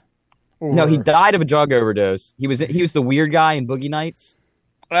Nights. No, he died of a drug overdose. He was the weird guy in Boogie Nights.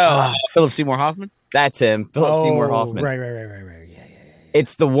 Philip Seymour Hoffman. That's him, Philip Seymour Hoffman. Right. Yeah.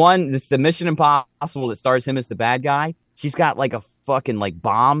 It's the Mission Impossible that stars him as the bad guy. She's got like a fucking like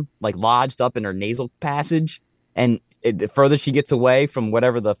bomb like lodged up in her nasal passage, and the further she gets away from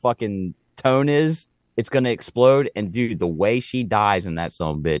whatever the fucking tone is, it's gonna explode. And dude, the way she dies in that son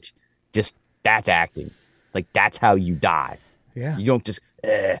of a bitch, just that's acting. Like that's how you die. Yeah. You don't just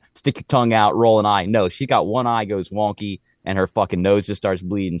stick your tongue out, roll an eye. No, she got one eye goes wonky and her fucking nose just starts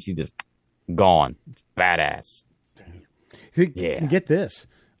bleeding. She just gone. Badass. Yeah. And get this.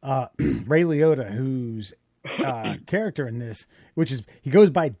 Ray Liotta, whose character in this, which is, he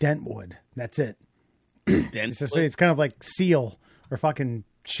goes by Dentwood. That's it. So it's kind of like Seal or fucking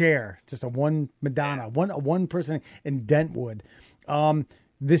Cher. Just a one Madonna, one person in Dentwood.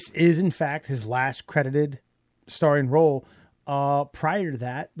 This is, in fact, his last credited starring role. Prior to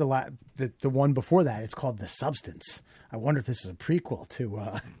that, the one before that, it's called The Substance. I wonder if this is a prequel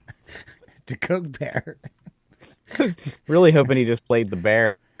to Coke Bear. Really hoping he just played the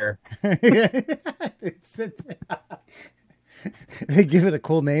bear. They give it a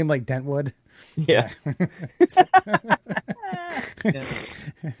cool name like Dentwood. Yeah.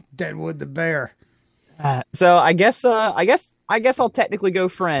 Dentwood the bear. So I guess I'll technically go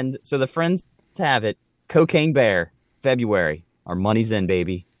friend. So the friends have it. Cocaine Bear. February. Our money's in,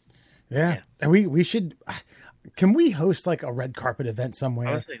 baby. Yeah. And we should. Can we host like a red carpet event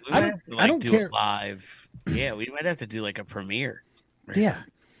somewhere? I don't care. Live. Yeah, we might have to do like a premiere. Yeah.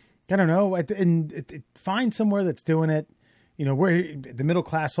 Something. I don't know. And find somewhere that's doing it. Where the middle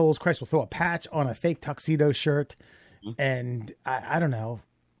class holes. Christ will throw a patch on a fake tuxedo shirt. And I don't know.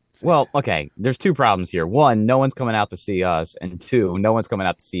 Well, okay. There's two problems here. One, no one's coming out to see us. And two, no one's coming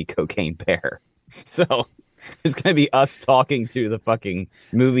out to see Cocaine Bear. So it's going to be us talking to the fucking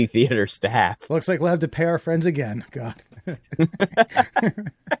movie theater staff. Looks like we'll have to pay our friends again. God.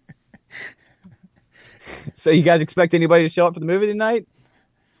 So you guys expect anybody to show up for the movie tonight?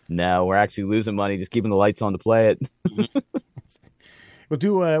 No, we're actually losing money just keeping the lights on to play it. We'll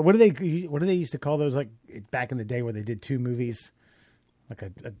do what do they used to call those, like back in the day where they did two movies, like a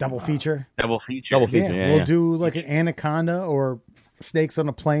double feature. Double feature. Double feature. Yeah, we'll do like an Anaconda or Snakes on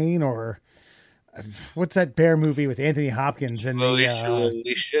a Plane, or what's that bear movie with Anthony Hopkins and What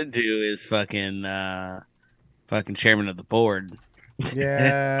we should do is fucking chairman of the board.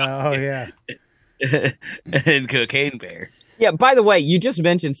 Yeah. Oh yeah. And Cocaine Bear. Yeah, by the way, you just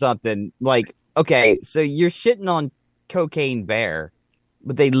mentioned something like, okay, so you're shitting on Cocaine Bear,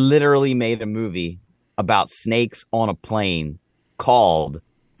 but they literally made a movie about snakes on a plane called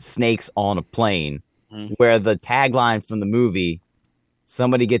Snakes on a Plane, where the tagline from the movie,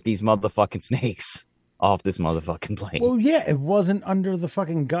 somebody get these motherfucking snakes off this motherfucking plane. Well, yeah, it wasn't under the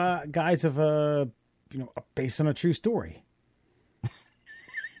fucking guise of based on a true story.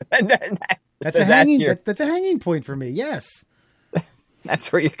 That's a hanging point for me. Yes.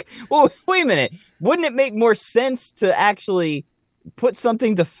 That's where you. Well, wait a minute. Wouldn't it make more sense to actually put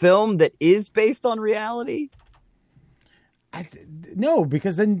something to film that is based on reality? No,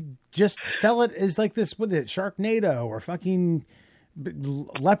 because then just sell it as like this. What is it? Sharknado or fucking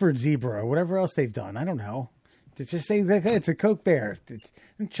leopard zebra or whatever else they've done. I don't know. Just say that it's a Coke Bear.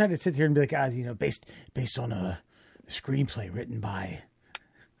 I'm trying to sit here and be like, based on a screenplay written by,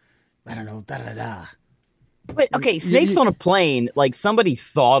 I don't know, da-da-da-da. But okay, Snakes on a Plane, like somebody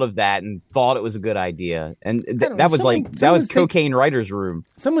thought of that and thought it was a good idea. And that was Cocaine Writer's Room.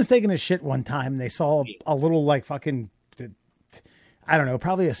 Someone's taking a shit one time and they saw a little like fucking, I don't know,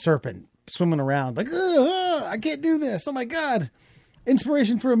 probably a serpent swimming around like, I can't do this. Oh my God.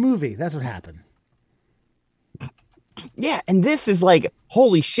 Inspiration for a movie. That's what happened. Yeah. And this is like,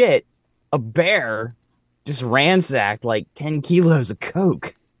 holy shit, a bear just ransacked like 10 kilos of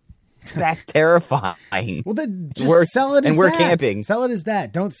Coke. That's terrifying. Well, then just sell it as that. And we're camping. Sell it as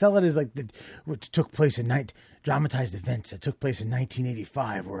that. Don't sell it as like what took place in dramatized events that took place in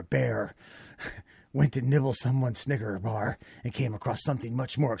 1985, where a bear went to nibble someone's Snicker bar and came across something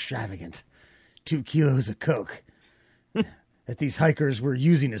much more extravagant: 2 kilos of Coke that these hikers were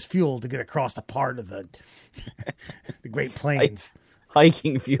using as fuel to get across a part of the Great Plains.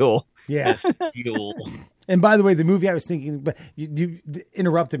 Hiking fuel. Yeah. Fuel. And by the way, the movie I was thinking, but you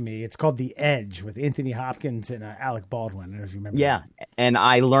interrupted me. It's called The Edge with Anthony Hopkins and Alec Baldwin. I don't know if you remember. Yeah. That. And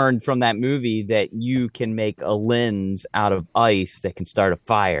I learned from that movie that you can make a lens out of ice that can start a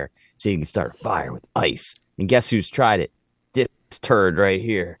fire. So you can start a fire with ice. And guess who's tried it? This turd right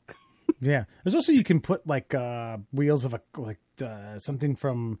here. Yeah. There's also, you can put like wheels of something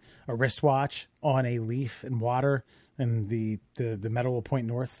from a wristwatch on a leaf in water, and the metal will point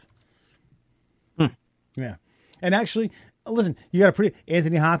north. Yeah. And actually, listen, you got a pretty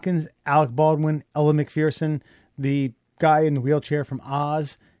Anthony Hopkins, Alec Baldwin, Ella McPherson, the guy in the wheelchair from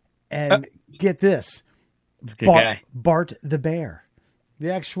Oz, and get this, it's a good guy. Bart the bear,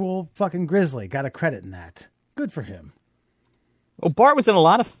 the actual fucking grizzly, got a credit in that. Good for him. Well, Bart was in a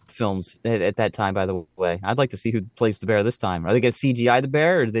lot of films at that time, by the way. I'd like to see who plays the bear this time. Are they going to CGI the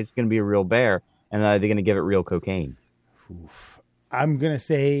bear, or is it going to be a real bear? And are they going to give it real cocaine? Oof. I'm going to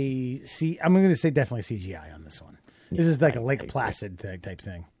say definitely CGI on this one. This is like a Lake Placid type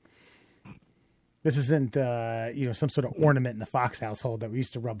thing. This isn't, some sort of ornament in the Fox household that we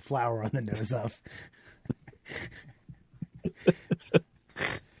used to rub flour on the nose of.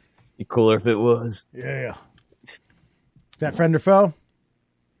 Be cooler if it was. Yeah. Is that friend or foe?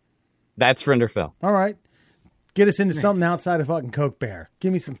 That's friend or foe. All right. Get us into something outside of fucking Coke Bear.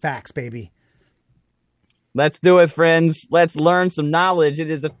 Give me some facts, baby. Let's do it, friends. Let's learn some knowledge. It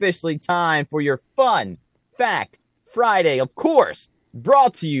is officially time for your Fun Fact Friday, of course,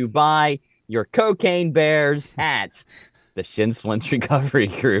 brought to you by your cocaine bears at the Shin Splints Recovery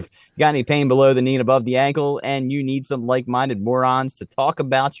Group. You got any pain below the knee and above the ankle, and you need some like-minded morons to talk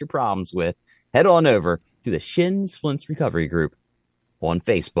about your problems with, head on over to the Shin Splints Recovery Group on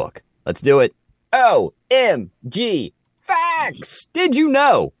Facebook. Let's do it. OMG facts! Did you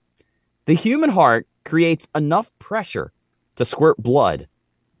know the human heart creates enough pressure to squirt blood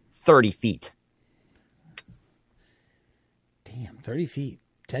 30 feet? Damn, 30 feet,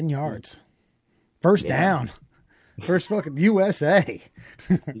 10 yards. First down. First fucking USA.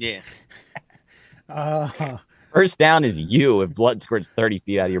 Yeah. First down is you if blood squirts 30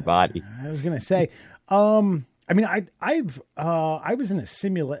 feet out of your body. I was going to say, I was in a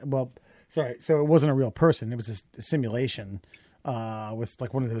simulation. Well, sorry. So it wasn't a real person. It was a simulation with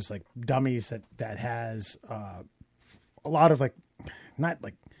like one of those like dummies that has a lot of like, not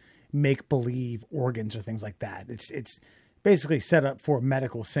like make believe organs or things like that. It's basically set up for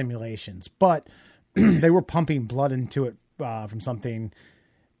medical simulations, but they were pumping blood into it from something,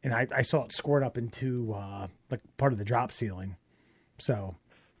 and I saw it squirt up into like part of the drop ceiling. So,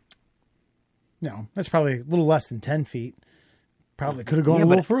 that's probably a little less than 10 feet. Probably could have gone a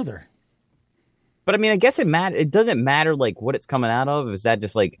little further. But I mean, I guess it doesn't matter like what it's coming out of. Is that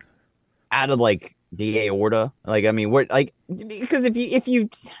just like out of like the aorta? Like, I mean, what, like, because doesn't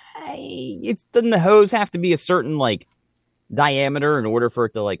the hose have to be a certain like diameter in order for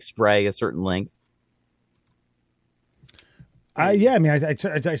it to like spray a certain length? Yeah, I mean, I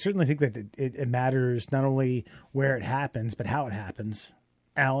certainly think that it matters not only where it happens, but how it happens.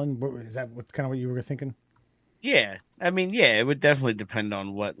 Alan, is that kind of what you were thinking? Yeah, I mean, yeah, it would definitely depend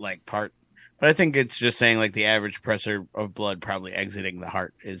on what like part, but I think it's just saying like the average pressure of blood probably exiting the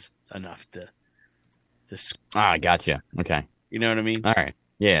heart is enough to. Gotcha. Okay, you know what I mean? All right.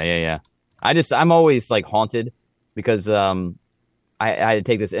 Yeah. I'm always like haunted because I had to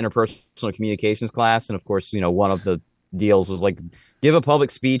take this interpersonal communications class, and of course, one of the deals was like give a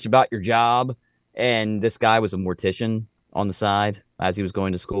public speech about your job, and this guy was a mortician on the side as he was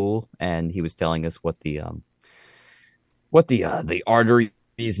going to school, and he was telling us what the arteries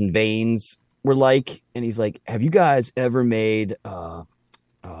and veins were like, and he's like, have you guys ever made what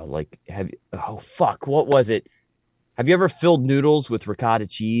was it? Have you ever filled noodles with ricotta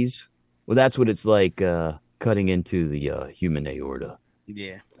cheese? Well, that's what it's like cutting into the human aorta.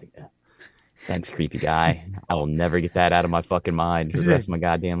 Yeah. Like that. Thanks, creepy guy. I will never get that out of my fucking mind for the rest of my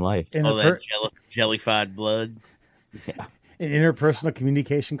goddamn life. All that jellified blood. Yeah. An interpersonal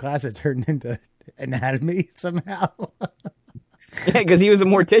communication class that turned into anatomy somehow. Yeah, because he was a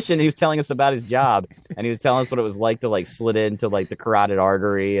mortician. He was telling us about his job, and he was telling us what it was like to like slit into like the carotid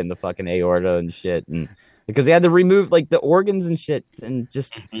artery and the fucking aorta and shit, and because they had to remove like the organs and shit, and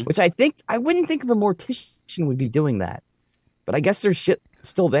just which I wouldn't think the mortician would be doing that, but I guess there's shit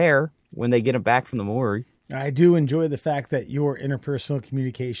still there when they get him back from the morgue. I do enjoy the fact that your interpersonal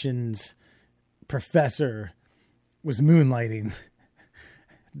communications professor was moonlighting.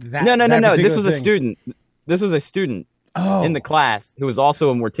 No. This was a student. This was a student in the class who was also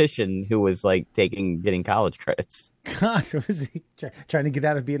a mortician who was like getting college credits. God, so was he trying to get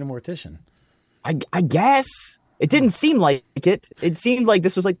out of being a mortician? I guess it didn't seem like it. It seemed like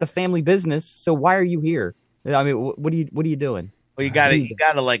this was like the family business. So why are you here? I mean, what are you doing? Well, you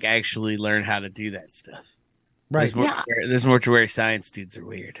gotta like actually learn how to do that stuff. Right. Those mortuary science dudes are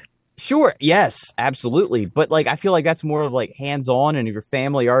weird. Sure. Yes, absolutely. But like, I feel like that's more of like hands-on, and if your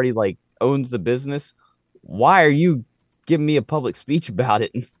family already like owns the business, why are you giving me a public speech about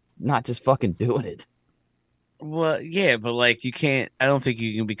it and not just fucking doing it? Well, yeah, but like you can't. I don't think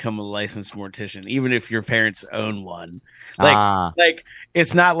you can become a licensed mortician, even if your parents own one. Like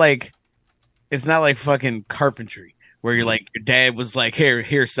it's not like fucking carpentry, where you're like your dad was like,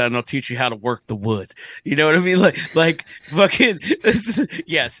 here, son, I'll teach you how to work the wood. You know what I mean? Like fucking.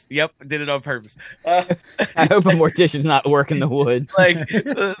 Yes, yep, did it on purpose. I hope a mortician's not working the wood. Like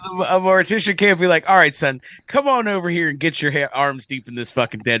a mortician can't be like, all right, son, come on over here and get your arms deep in this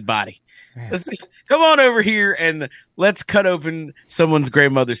fucking dead body. Come on over here and let's cut open someone's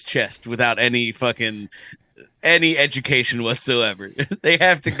grandmother's chest without any education whatsoever. They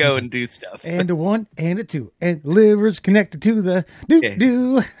have to go and do stuff. And a one and a two, and liver's connected to the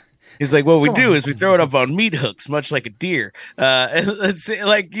do. He's like, what we do is we throw it up on meat hooks, much like a deer. Let's say,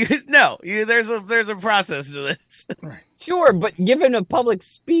 like, there's a process to this. Right. Sure, but giving a public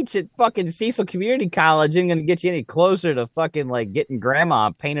speech at fucking Cecil Community College ain't gonna get you any closer to fucking like getting grandma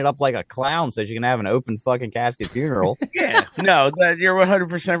painted up like a clown so she can have an open fucking casket funeral. Yeah, no, you're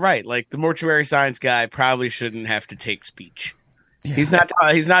 100% right. Like the mortuary science guy probably shouldn't have to take speech. Yeah. He's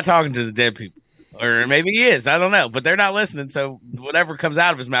not talking to the dead people, or maybe he is. I don't know, but they're not listening. So whatever comes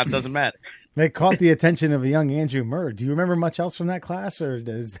out of his mouth doesn't matter. They caught the attention of a young Andrew Murr. Do you remember much else from that class, or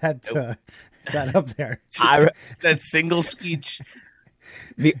is that? Nope. Is that up there? That single speech.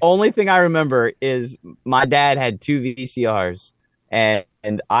 The only thing I remember is my dad had 2 VCRs, and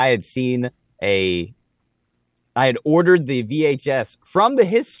I had ordered the VHS from the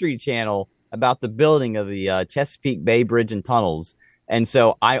History Channel about the building of the Chesapeake Bay Bridge and tunnels. And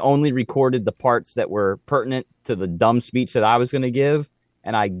so I only recorded the parts that were pertinent to the dumb speech that I was going to give.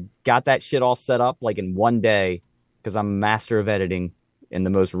 And I got that shit all set up like in one day because I'm a master of editing in the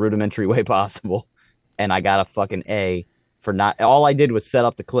most rudimentary way possible. And I got a fucking A for not, all I did was set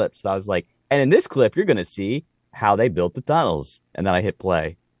up the clips. So I was like, and in this clip, you're going to see how they built the tunnels. And then I hit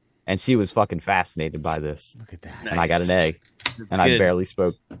play. And she was fucking fascinated by this. Look at that. And I got an A. That's and good. I barely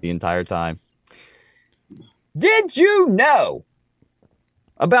spoke the entire time. Did you know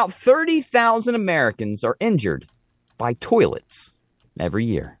about 30,000 Americans are injured by toilets every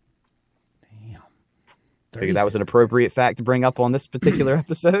year? Damn. Figured that was an appropriate fact to bring up on this particular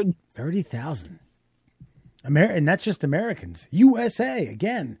episode. 30,000. And that's just Americans. USA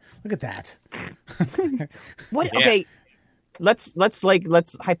again. Look at that. What? Yeah. Okay, let's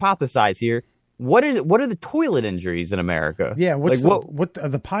hypothesize here. What are the toilet injuries in America? Yeah, what's what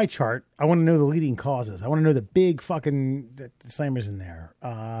the pie chart? I want to know the leading causes. I want to know the big fucking slammers in there.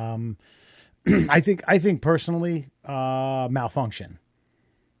 I think personally, malfunction.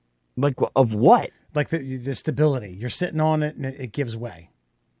 Like of what? Like the stability. You're sitting on it and it gives way.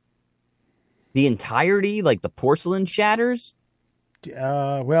 The entirety, like the porcelain shatters?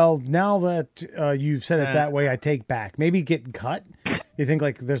 Well, now that you've said it that way, I take back. Maybe getting cut. You think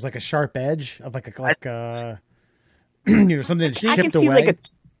like there's like a sharp edge of like something that's chipped away.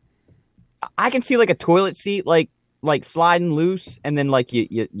 I can see like a toilet seat like sliding loose, and then like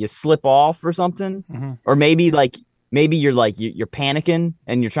you slip off or something, or maybe you're panicking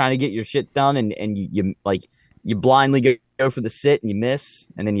and you're trying to get your shit done, and you blindly go for the sit and you miss,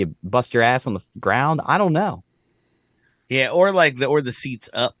 and then you bust your ass on the ground. I don't know. Yeah, or the seat's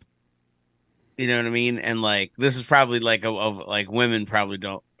up. You know what I mean? And like this is probably like like women probably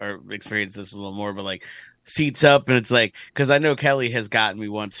don't or experience this a little more, but like seats up, and it's like, because I know Kelly has gotten me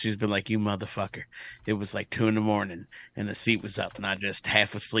once. She's been like, "You motherfucker!" It was like 2 a.m. and the seat was up, and I just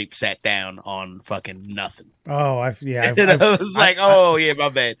half asleep sat down on fucking nothing. Oh, I was like, "Oh yeah, my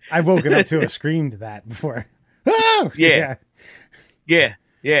bad." I've woken up to a scream to that before. Oh yeah.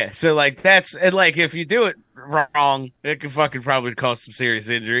 So like that's, and like if you do it wrong, it can fucking probably cause some serious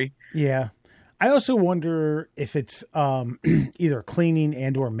injury. Yeah. I also wonder if it's either cleaning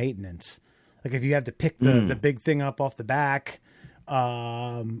and or maintenance. Like if you have to pick the big thing up off the back,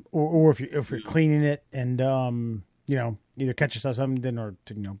 or if you're cleaning it and either catch yourself something or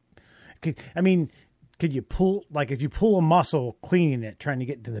could you pull, like if you pull a muscle cleaning it trying to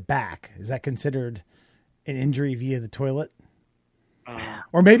get to the back, is that considered an injury via the toilet?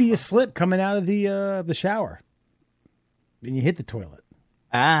 Or maybe you slip coming out of the shower and you hit the toilet.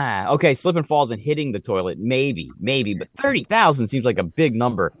 Okay. Slip and falls and hitting the toilet, maybe, but 30,000 seems like a big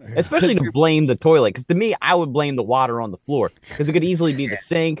number, especially to blame the toilet. Because to me, I would blame the water on the floor, because it could easily be the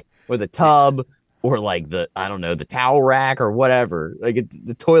sink or the tub or like the towel rack or whatever. Like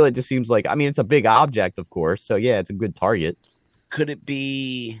the toilet just seems like, I mean, it's a big object, of course. So yeah, it's a good target. Could it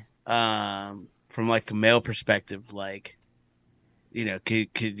be from like a male perspective, like, you know,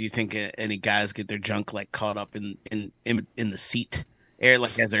 could you think any guys get their junk like caught up in the seat air,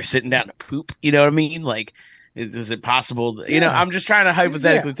 like as they're sitting down to poop? You know what I mean? Like, is it possible? You know, I'm just trying to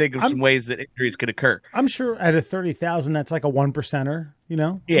hypothetically think of some ways that injuries could occur. I'm sure at a 30,000, that's like a 1%er. You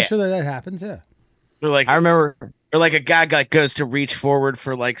know, yeah. I'm sure that happens. Yeah. Or like I remember, or like a guy like goes to reach forward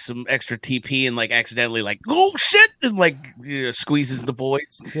for like some extra TP and like accidentally like, oh shit, and like, you know, squeezes the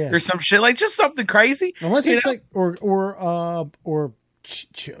boys or some shit, like just something crazy. Unless it's like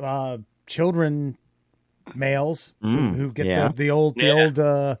children, males who get the old the old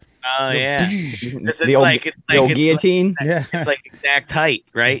guillotine. It's like exact height,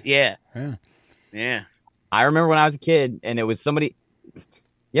 right? Yeah. I remember when I was a kid, and it was somebody.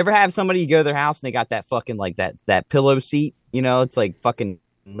 You ever have somebody, you go to their house and they got that fucking like that pillow seat? You know, it's like fucking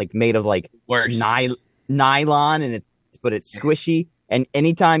like made of like nylon, and it's squishy. And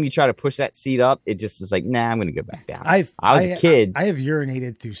anytime you try to push that seat up, it just is like, nah, I'm gonna go back down. I was a kid. I have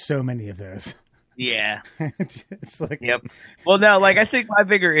urinated through so many of those. Yeah. It's like, yep. Well, no, like I think my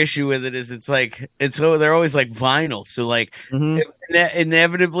bigger issue with it is they're always like vinyl, so like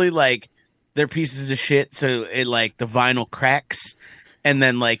inevitably like they're pieces of shit, so it like the vinyl cracks, and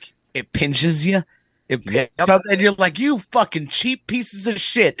then like it pinches you. And you're like, you fucking cheap pieces of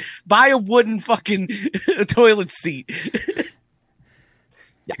shit. Buy a wooden fucking toilet seat.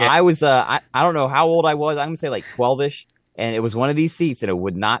 I was I don't know how old I was. I'm gonna say like 12ish, and it was one of these seats, and it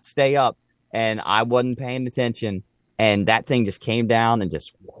would not stay up, and I wasn't paying attention, and that thing just came down and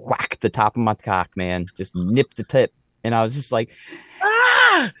just whacked the top of my cock, man. Just nipped the tip, and I was just like,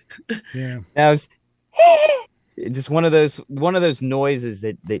 ah! Yeah. And I was just one of those noises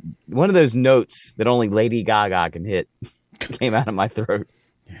that one of those notes that only Lady Gaga can hit came out of my throat.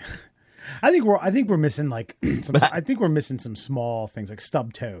 Yeah. I think we're missing like some small things like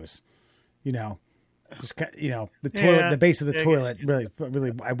stub toes, you know, just the toilet, the base of the toilet. Really,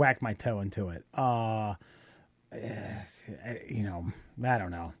 I whacked my toe into it. I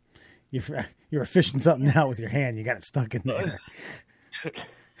don't know. You're fishing something out with your hand. You got it stuck in there.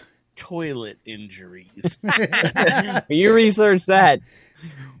 Toilet injuries. You research that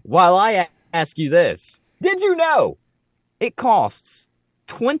while I ask you this. Did you know it costs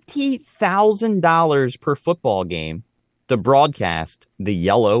 $20,000 per football game to broadcast the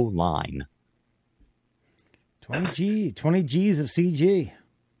yellow line? 20 G's of CG.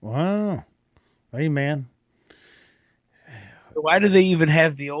 Wow. Hey, man. Why do they even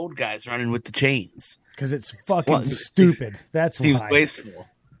have the old guys running with the chains? Because it's fucking stupid. That's Seems why. wasteful.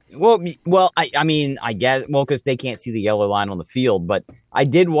 Well, I mean, I guess, because they can't see the yellow line on the field, but I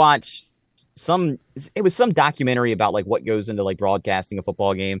did watch it was some documentary about like what goes into like broadcasting a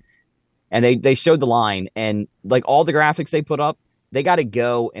football game. And they showed the line, and like all the graphics they put up, they got to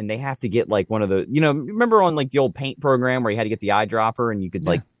go and they have to get like one of the, remember on like the old paint program where you had to get the eyedropper and you could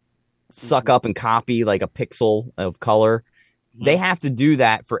like suck up and copy like a pixel of color. They have to do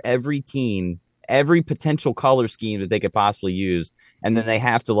that for every team, every potential color scheme that they could possibly use. And then they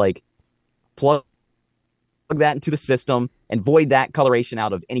have to like plug that into the system and void that coloration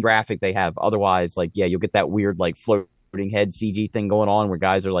out of any graphic they have. Otherwise, like, yeah, you'll get that weird like floating head CG thing going on where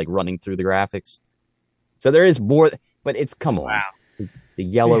guys are like running through the graphics. So there is more, but it's come on. Wow. The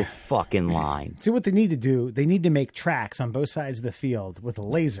yellow fucking line. See what they need to do? They need to make tracks on both sides of the field with a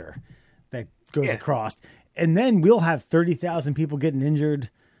laser that goes across. And then we'll have 30,000 people getting injured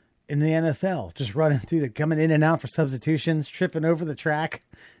in the NFL, just running through coming in and out for substitutions, tripping over the track,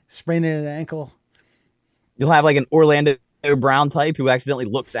 spraining an ankle. You'll have like an Orlando Brown type who accidentally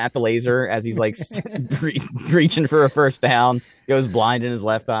looks at the laser as he's like reaching for a first down, goes blind in his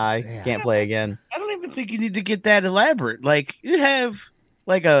left eye, can't play again. I don't even think you need to get that elaborate. Like, you have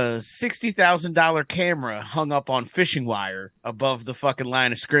like a $60,000 camera hung up on fishing wire above the fucking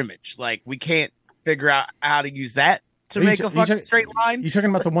line of scrimmage. Like, we can't figure out how to use that to make a fucking straight line. You talking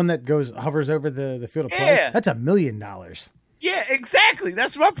about the one that hovers over the field of play? That's $1 million. Yeah, exactly.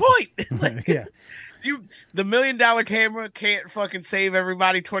 That's my point. Like, yeah. The $1 million camera can't fucking save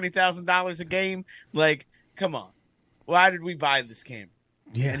everybody $20,000 a game. Like, come on. Why did we buy this camera?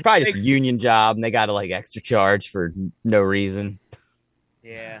 Yeah, it's probably just a union job, and they got to like extra charge for no reason.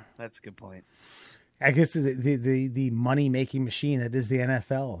 Yeah, that's a good point. I guess the money making machine that is the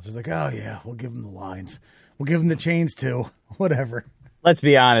NFL. Just like, oh yeah, we'll give them the lines, we'll give them the chains too, whatever. Let's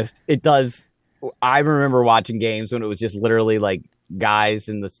be honest, it does. I remember watching games when it was just literally like guys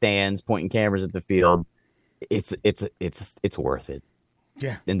in the stands pointing cameras at the field. It's worth it.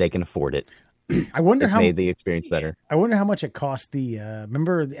 Yeah, and they can afford it. I wonder how made the experience better. I wonder how much it cost.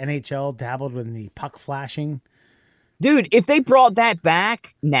 Remember the NHL dabbled with the puck flashing. Dude, if they brought that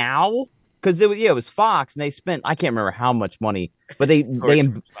back now, because it was Fox, and they spent, I can't remember how much money, but they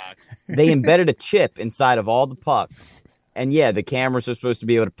embedded a chip inside of all the pucks, and yeah, the cameras are supposed to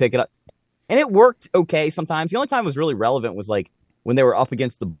be able to pick it up, and it worked okay sometimes. The only time it was really relevant was like when they were up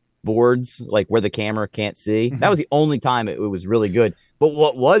against the boards, like where the camera can't see. That was the only time it was really good. But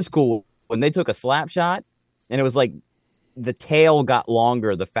what was cool when they took a slap shot, and it was like the tail got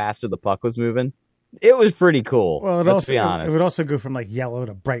longer the faster the puck was moving. It was pretty cool. Well, let's be honest. It would also go from like yellow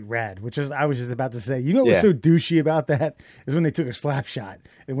to bright red, which is I was just about to say. You know what was so douchey about that is when they took a slap shot.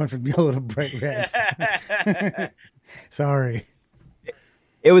 It went from yellow to bright red. Sorry.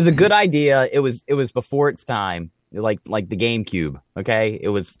 It was a good idea. It was before its time, like the GameCube. Okay, it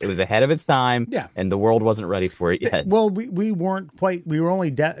was ahead of its time. Yeah, and the world wasn't ready for it yet. Well, we weren't quite. We were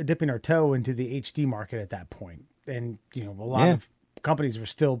only dipping our toe into the HD market at that point, and a lot of companies were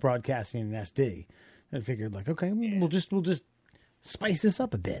still broadcasting in SD. And I figured, like, okay, we'll just spice this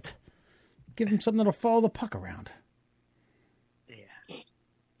up a bit. Give them something that'll follow the puck around. Yeah.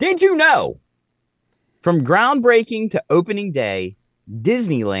 Did you know? From groundbreaking to opening day,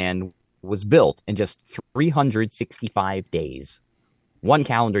 Disneyland was built in just 365 days. One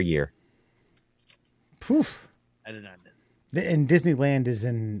calendar year. Poof. I did not know. And Disneyland is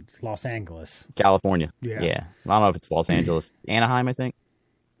in Los Angeles. California. Yeah. I don't know if it's Los Angeles. Anaheim, I think.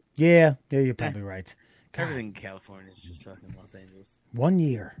 Yeah, you're probably right. God. Everything in California is just fucking Los Angeles. 1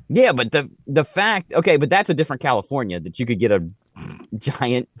 year. Yeah, but the fact, okay, but that's a different California that you could get a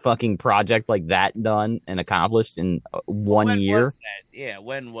giant fucking project like that done and accomplished in 1 year. Yeah,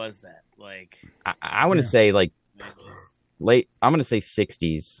 when was that? Like, I want to say like late. I'm going to say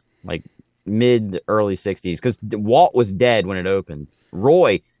 60s, like mid early 60s, because Walt was dead when it opened.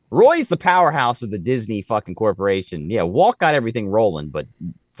 Roy's the powerhouse of the Disney fucking corporation. Yeah, Walt got everything rolling, but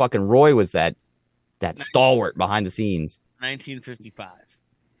fucking Roy was that stalwart behind the scenes. 1955.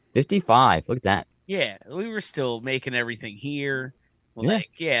 55. Look at that. Yeah, we were still making everything here. Like,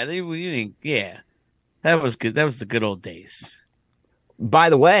 that was good. That was the good old days.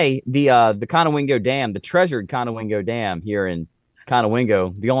 By the way, the Conowingo Dam, the treasured Conowingo Dam here in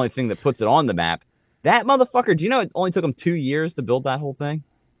Conowingo, the only thing that puts it on the map, that motherfucker, do you know it only took them 2 years to build that whole thing?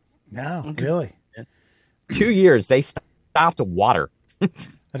 No, really? 2 years. They stopped water. I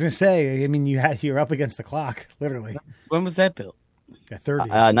was going to say, I mean, you're up against the clock, literally. When was that built? The 30s.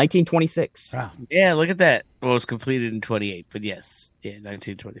 1926. Wow. Yeah, look at that. Well, it was completed in 28, but yes. Yeah,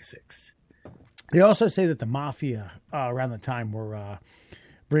 1926. They also say that the mafia around the time were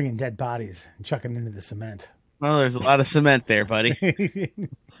bringing dead bodies and chucking into the cement. Well, there's a lot of cement there, buddy.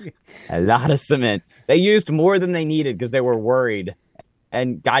 A lot of cement. They used more than they needed because they were worried.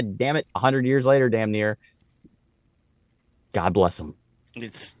 And God damn it, 100 years later, damn near. God bless them.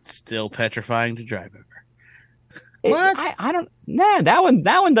 It's still petrifying to drive over. What? I don't. Nah, that one.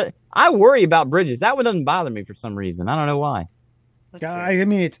 I worry about bridges. That one doesn't bother me for some reason. I don't know why. I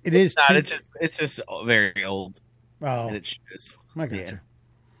mean, it is. It's just very old. Oh, and it shows. I got you.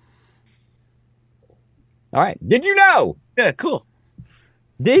 All right. Did you know? Yeah, cool.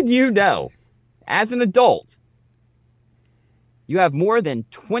 Did you know, as an adult, you have more than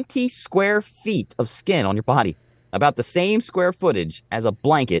 20 square feet of skin on your body, about the same square footage as a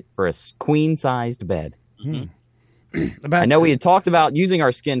blanket for a queen-sized bed. I know we had talked about using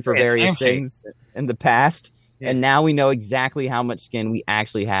our skin for various things in the past, and now we know exactly how much skin we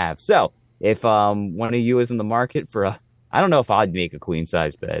actually have. So if one of you is in the market for I don't know if I'd make a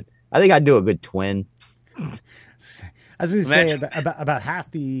queen-sized bed. I think I'd do a good twin. I was going to say about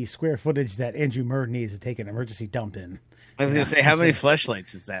half the square footage that Andrew Murr needs to take an emergency dump in. I was going to say, how many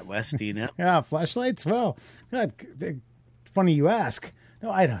fleshlights is that, Wes? Do you know? Yeah, fleshlights? Well, God, funny you ask.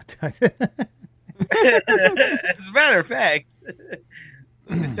 No, I don't. As a matter of fact,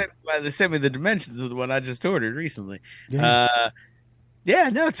 they sent me the dimensions of the one I just ordered recently. Yeah,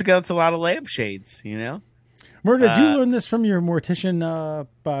 no, it's a lot of lampshades, you know? Murr, did you learn this from your mortician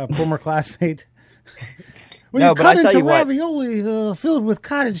former classmate? When you cut into ravioli filled with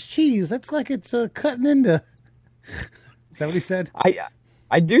cottage cheese, that's like it's cutting into... Is that what he said?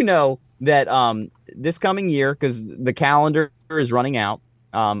 I do know that this coming year, because the calendar is running out,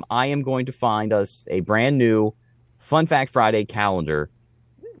 I am going to find us a brand new Fun Fact Friday calendar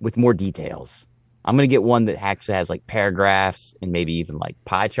with more details. I'm going to get one that actually has like paragraphs and maybe even like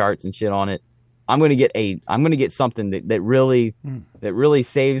pie charts and shit on it. I'm going to get something that really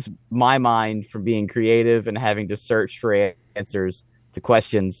saves my mind from being creative and having to search for answers to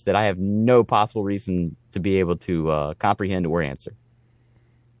questions that I have no possible reason to be able to comprehend or answer.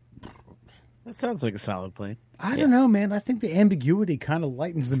 That sounds like a solid plan. I don't know, man. I think the ambiguity kind of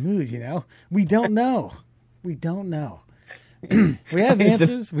lightens the mood, you know? We don't know. We don't know. We have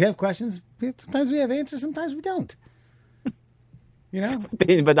answers. We have questions. Sometimes we have answers. Sometimes we don't. You know?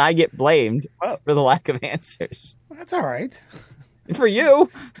 But I get blamed for the lack of answers. That's all right. For you.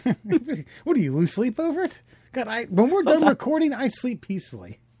 What do you lose sleep over it? God, when we're done recording, I sleep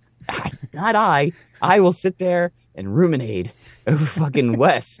peacefully. Not I. I will sit there and ruminate over fucking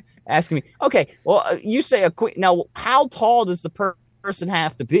Wes asking me, okay, well, you say a queen. Now, how tall does the person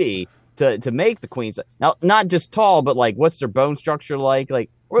have to be to make the queen size? Now, not just tall, but like, what's their bone structure like?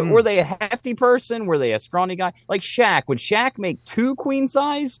 Like, were they a hefty person? Were they a scrawny guy? Like Shaq, would Shaq make 2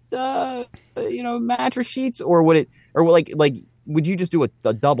 queen-sized, mattress sheets, or would would you just do a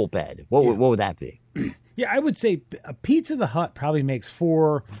double bed? What would that be? Yeah, I would say a Pizza the Hut probably makes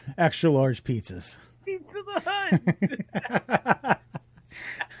 4 extra large pizzas. Pizza the Hut.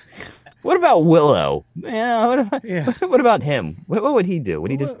 What about Willow? What about him? What would he do?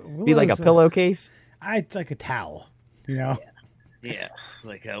 Would he just be like a pillowcase? It's like a towel, you know? Yeah,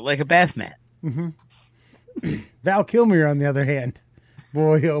 like a bath mat. Mm-hmm. Val Kilmer, on the other hand,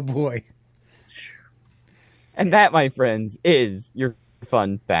 boy, oh boy. And that, my friends, is your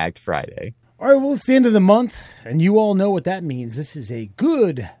Fun Fact Friday. All right, well, it's the end of the month, and you all know what that means. This is a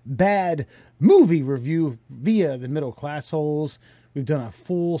good, bad movie review via the middle class holes. We've done a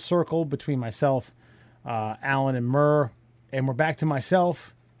full circle between myself, Alan, and Murr, and we're back to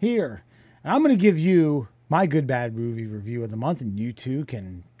myself here. And I'm going to give you my good, bad movie review of the month, and you two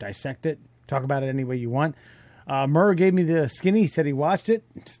can dissect it, talk about it any way you want. Murr gave me the skinny. He said he watched it,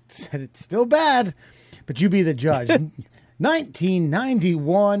 said it's still bad, but you be the judge.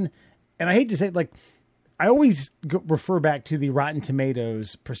 1991, and I hate to say it, like, I always refer back to the Rotten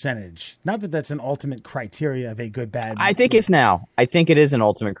Tomatoes percentage. Not that that's an ultimate criteria of a good, bad movie. I think it's now. I think it is an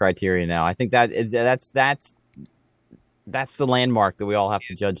ultimate criteria now. I think that's the landmark that we all have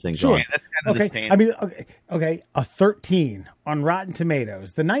to judge things on. Yeah, that's kind of the standard. I mean, okay, a 13 on Rotten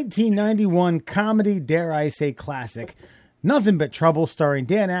Tomatoes. The 1991 comedy, dare I say, classic, Nothing But Trouble, starring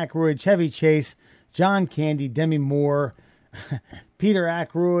Dan Aykroyd, Chevy Chase, John Candy, Demi Moore, Peter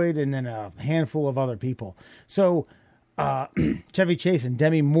Aykroyd, and then a handful of other people. So, Chevy Chase and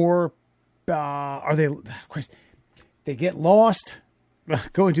Demi Moore, they get lost,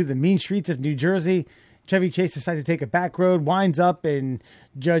 going through the mean streets of New Jersey. Chevy Chase decides to take a back road, winds up in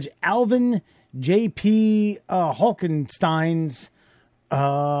Judge Alvin J.P. Hulkenstein's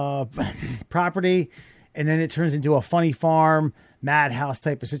property, and then it turns into a funny farm, madhouse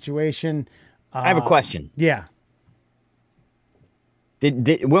type of situation. I have a question. Yeah.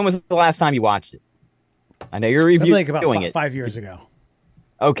 When was the last time you watched it? I know you're reviewing like about it 5 years ago.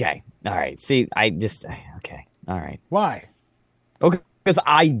 Okay. All right. See, okay. All right. Why? Okay. Because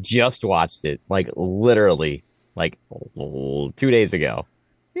I just watched it, like literally, like 2 days ago.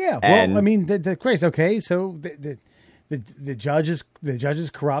 Yeah. Well, I mean, the craze. Okay. So the judge is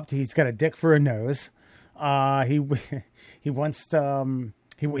corrupt. He's got a dick for a nose. He wants to,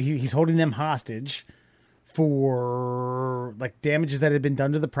 he's holding them hostage for like damages that had been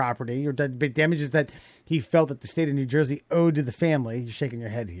done to the property or damages that he felt that the state of New Jersey owed to the family. You're shaking your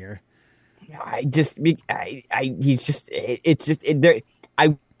head here. I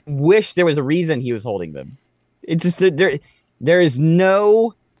wish there was a reason he was holding them. It's just that there is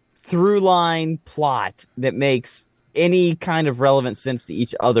no through line plot that makes any kind of relevant sense to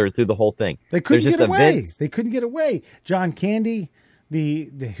each other through the whole thing. They couldn't get away. They couldn't get away. John Candy,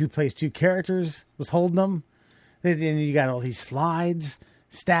 the who plays two characters, was holding them. Then you got all these slides,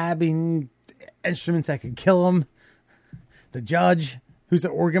 stabbing instruments that could kill him. The judge, who's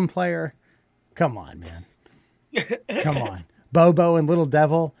an organ player. Come on, man. Come on. Bobo and Little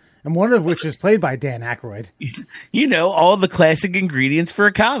Devil, and one of which was played by Dan Aykroyd. You know, all the classic ingredients for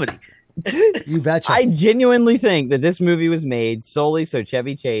a comedy. You betcha. I genuinely think that this movie was made solely so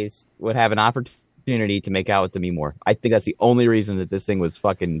Chevy Chase would have an opportunity to make out with Demi Moore. I think that's the only reason that this thing was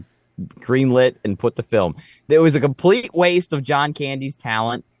fucking greenlit and put to film. There was a complete waste of John Candy's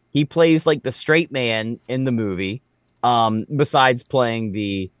talent. He plays like the straight man in the movie, besides playing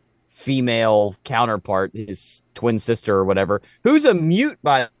the female counterpart, his twin sister or whatever, who's a mute,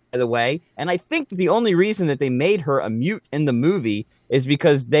 by the way. And I think the only reason that they made her a mute in the movie is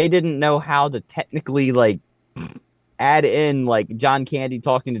because they didn't know how to technically like add in like John Candy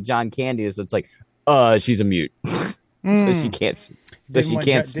talking to John Candy. So it's like, she's a mute. So she can't. So she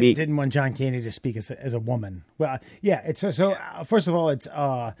can't speak. Didn't want John Candy to speak as a woman. Well, yeah. It's so. First of all, it's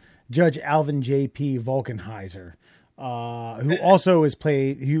Judge Alvin J.P. Volkenheiser, who also is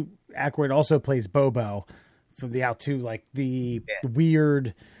who Aykroyd also plays Bobo from the out to like the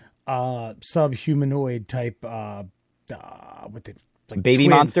weird subhumanoid type with the like baby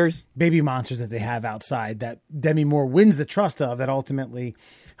monsters that they have outside that Demi Moore wins the trust of, that ultimately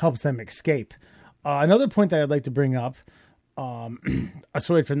helps them escape. Another point that I'd like to bring up,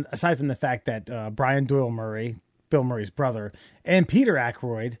 aside from the fact that Brian Doyle Murray, Bill Murray's brother, and Peter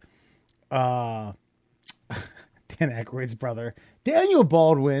Aykroyd, Dan Aykroyd's brother, Daniel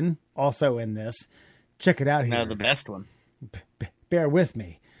Baldwin, also in this. Check it out here. No, the best one. Bear with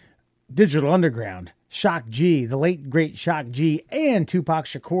me. Digital Underground, Shock G, the late great Shock G, and Tupac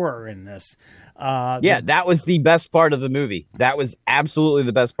Shakur are in this. That was the best part of the movie. That was absolutely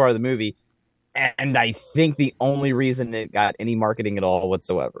the best part of the movie. And I think the only reason it got any marketing at all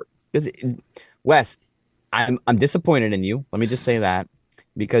whatsoever. Because, Wes, I'm disappointed in you. Let me just say that.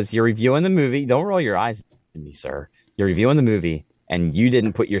 Because you're reviewing the movie. Don't roll your eyes at me, sir. You're reviewing the movie, and you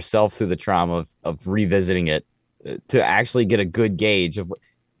didn't put yourself through the trauma of revisiting it to actually get a good gauge of what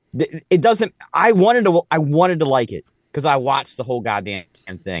it doesn't. I wanted to like it because I watched the whole goddamn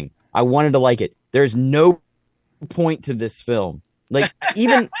thing. I wanted to like it. There's no point to this film. Like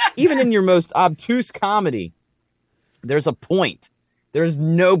even in your most obtuse comedy, there's a point. There's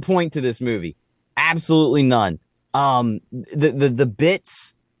no point to this movie. Absolutely none. The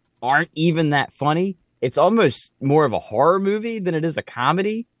bits aren't even that funny. It's almost more of a horror movie than it is a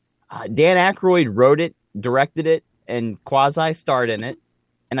comedy. Dan Aykroyd wrote it, directed it, and quasi starred in it.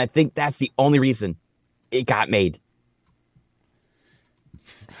 And I think that's the only reason it got made.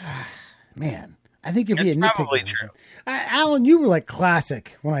 Man, I think you're being That's probably nitpicky. true. Alan, you were like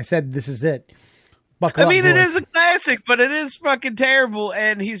classic when I said this is it. Buckle I mean, up, it boys. is a classic, but it is fucking terrible.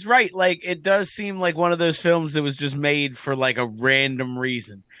 And he's right. Like, it does seem like one of those films that was just made for like a random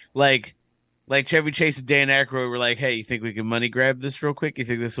reason. Like Chevy Chase and Dan Aykroyd were like, "Hey, you think we can money grab this real quick? You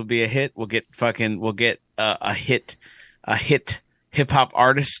think this will be a hit? We'll get a hit hip hop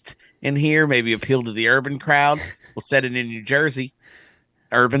artist in here. Maybe appeal to the urban crowd. We'll set it in New Jersey,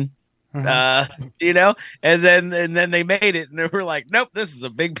 urban." You know, and then they made it, and they were like, "Nope, this is a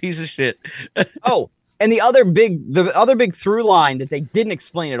big piece of shit." Oh, and the other big through line that they didn't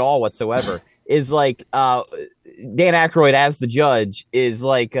explain at all whatsoever is like Dan Aykroyd as the judge is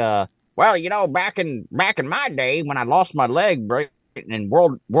like, well, you know, back in my day when I lost my leg, right, in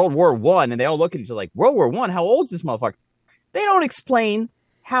World War One, and they all look at each other like, World War One, how old's this motherfucker? They don't explain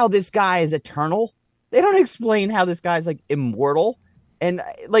how this guy is eternal. They don't explain how this guy's like immortal. And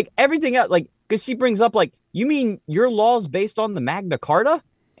like everything else, like, because she brings up, like, you mean your law's based on the Magna Carta?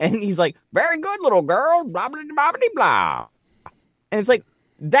 And he's like, very good, little girl, blah, blah, blah, blah, blah. And it's like,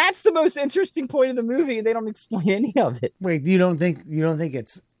 That's the most interesting point of the movie, and they don't explain any of it. Wait, you don't think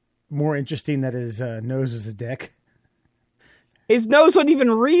it's more interesting that his nose was a dick? His nose wasn't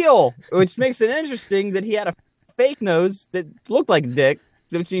even real, which makes it interesting that he had a fake nose that looked like a dick,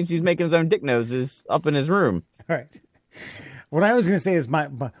 which means he's making his own dick noses up in his room. All right. What I was going to say is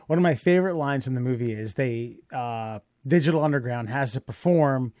one of my favorite lines from the movie is Digital Underground has to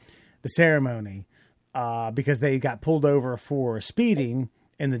perform the ceremony because they got pulled over for speeding,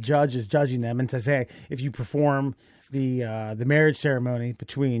 and the judge is judging them and says, "Hey, if you perform the marriage ceremony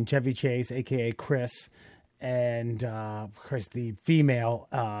between Chevy Chase, aka Chris, and Chris, the female,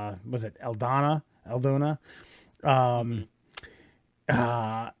 was it Eldona?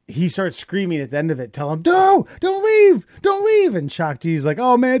 He starts screaming at the end of it, tell him, don't leave. And Shock G's like,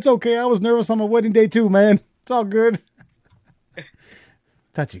 oh man, it's okay. I was nervous on my wedding day too, man. It's all good.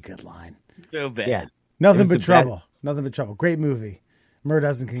 Such a good line. So bad. Yeah. Nothing but trouble. Nothing but trouble. Great movie. Murr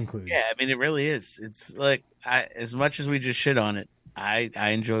doesn't conclude. Yeah, I mean, it really is. It's like, as much as we just shit on it, I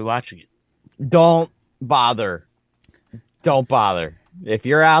enjoy watching it. Don't bother. If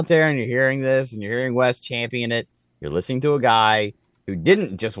you're out there and you're hearing this and you're hearing Wes champion it, you're listening to a guy who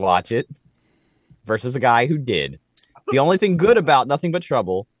didn't just watch it versus a guy who did. The only thing good about Nothing But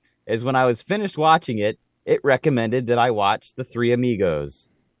Trouble is when I was finished watching it, it recommended that I watch The Three Amigos,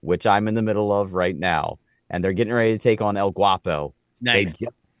 which I'm in the middle of right now. And they're getting ready to take on El Guapo. Nice.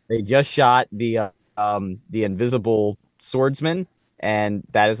 They just shot the Invisible Swordsman, and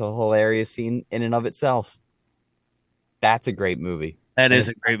that is a hilarious scene in and of itself. That's a great movie. That is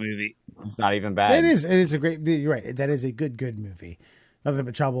a great movie. It's not even bad. It is a great, you're right. That is a good movie. Nothing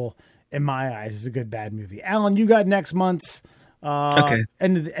But Trouble, in my eyes, is a good bad movie. Alan, you got next month's end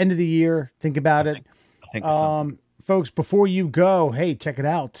of the year. Think about it. Folks, before you go, hey, check it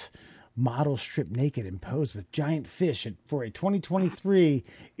out. Models strip naked and pose with giant fish for a 2023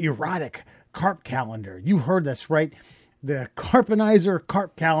 erotic carp calendar. You heard this right. The Carpenizer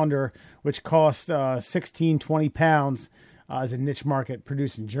Carp Calendar, which costs 20 pounds, is a niche market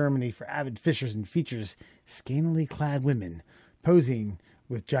produced in Germany for avid fishers and features scantily clad women posing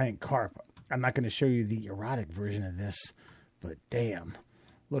with giant carp. I'm not going to show you the erotic version of this, but damn,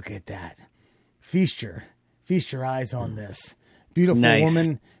 look at that. Feast your eyes on this. Beautiful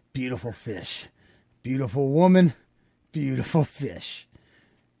woman, beautiful fish. Beautiful woman, beautiful fish.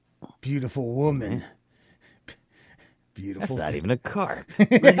 Beautiful woman. Beautiful. That's not even a carp.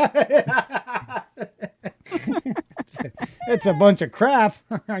 It's a bunch of crap.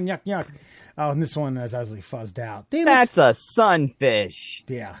 Yuck, yuck. Oh, and this one is actually fuzzed out. Damn, that's a sunfish.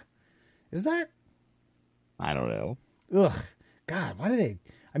 Yeah. Is that? I don't know. Ugh. God, why do they?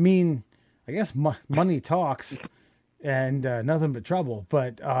 I mean, I guess money talks and Nothing But Trouble.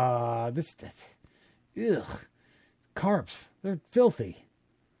 But this, ugh. Carps. They're filthy.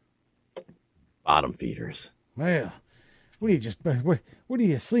 Bottom feeders. Well, what do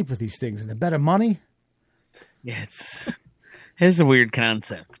you sleep with these things in a bed of money? Yeah, it's a weird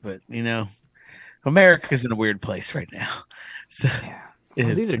concept, but America's in a weird place right now. So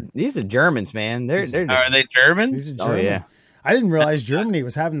these are Germans, man. They're just, are they German? These are German. Oh yeah. I didn't realize Germany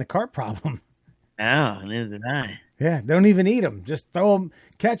was having the carp problem. No, neither did I. Yeah, don't even eat them. Just throw them,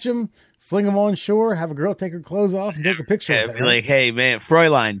 catch them, fling them on shore, have a girl take her clothes off and take a picture of it. Be like, hey, man,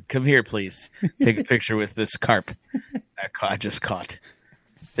 Fräulein, come here, please. Take a picture with this carp I just caught.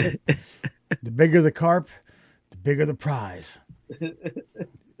 The bigger the carp, the bigger the prize.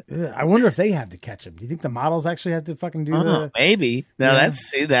 I wonder if they have to catch them. Do you think the models actually have to fucking do the... Maybe. Now,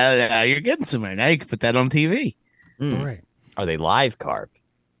 that you're getting somewhere. Now you can put that on TV. All right. Are they live carp?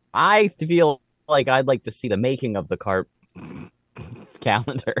 I feel like I'd like to see the making of the carp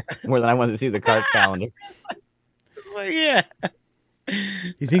calendar more than I want to see the carp calendar. Yeah.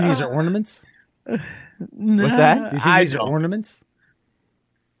 You think these are ornaments? What's that? You think these are ornaments?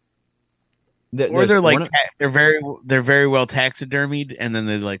 Or they're like they're very well taxidermied, and then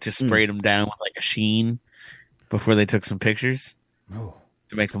they like just sprayed them down with like a sheen before they took some pictures to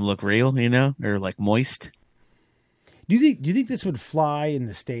make them look real. They're like moist. Do you think this would fly in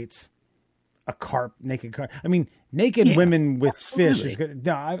the States? A naked carp. I mean, naked women with fish is good.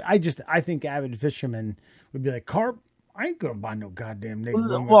 No, I think avid fishermen would be like, carp. I ain't gonna buy no goddamn naked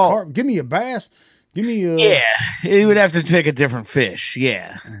woman with carp. Give me a bass. Give me a. Yeah, you would have to pick a different fish.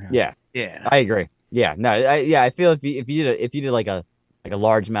 Yeah. I agree. Yeah, no, I feel if you did like a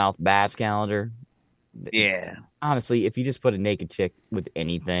largemouth bass calendar. Yeah. Honestly, if you just put a naked chick with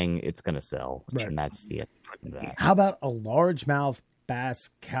anything, it's gonna sell, right. And that's the end of that. How about a largemouth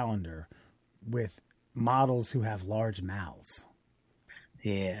bass calendar with models who have large mouths?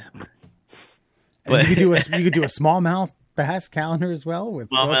 Yeah. And you could do a smallmouth bass calendar as well, with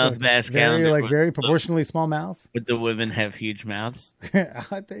smallmouth bass calendar, very proportionally small mouths. But the women have huge mouths.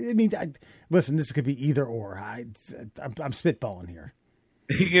 I mean, listen, this could be either or. I'm spitballing here.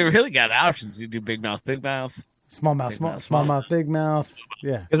 You really got options. You do big mouth, small mouth, small mouth, big mouth.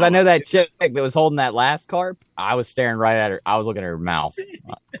 Yeah, because I know that chick that was holding that last carp. I was staring right at her. I was looking at her mouth.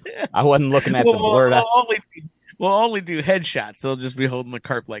 I wasn't looking at the blurred out. We'll only do headshots. They'll just be holding the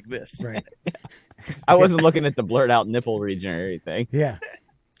carp like this. Right. I wasn't looking at the blurred out nipple region or anything. Yeah.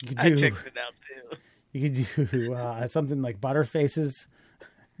 I checked it out too. You could do something like butter faces.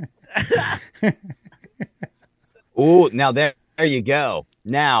 Ooh, now there you go.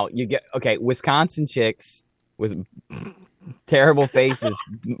 Now you get Wisconsin chicks with terrible faces,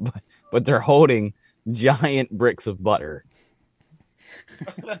 but they're holding giant bricks of butter.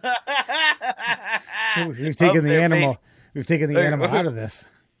 So we've taken the animal. Face. We've taken the animal out of this.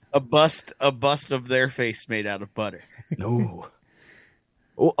 A bust of their face made out of butter. No.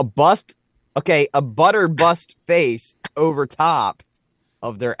 Oh, a bust. Okay, a butter bust face over top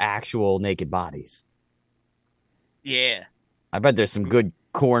of their actual naked bodies. Yeah. I bet there's some good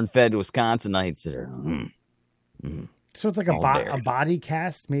corn-fed Wisconsinites that are. So it's like a body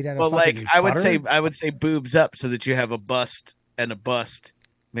cast made out of. Well, like butter? I would say boobs up so that you have a bust and a bust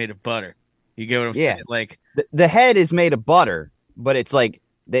made of butter. You get what I'm saying? Like the head is made of butter, but it's like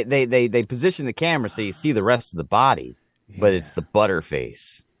they position the camera so you see the rest of the body, but it's the butter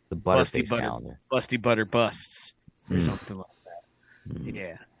face, the butter face calendar, busty butter busts or something like that.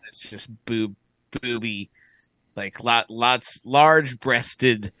 Yeah, it's just booby, like large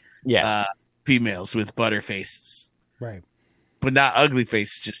breasted females with butter faces, right? But not ugly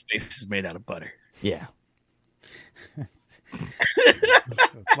faces, just faces made out of butter. Yeah. A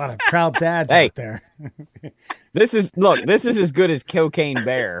lot of proud dads out there. This is as good as Cocaine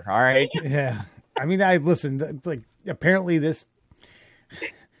Bear. All right. Yeah. I mean, like apparently this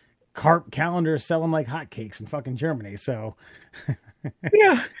carp calendar is selling like hotcakes in fucking Germany. So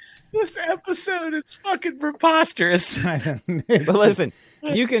yeah, this episode is fucking preposterous. But listen,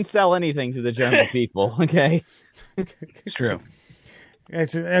 you can sell anything to the German people. Okay. It's true.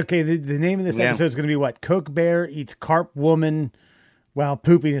 It's okay. The name of this episode is going to be what? Coke Bear eats carp woman while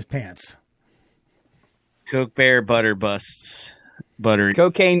pooping his pants. Coke Bear butter busts. Butter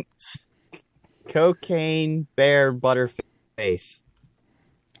cocaine bear butter face.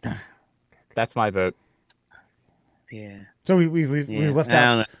 That's my vote. Yeah. So we've left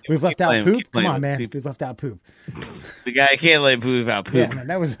out poop. Come on, man. We've left out poop. The guy can't let poop out poop. Yeah, man,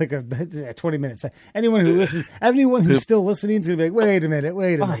 that was like a 20 minutes. Anyone who listens, anyone who's still listening is gonna be like, wait a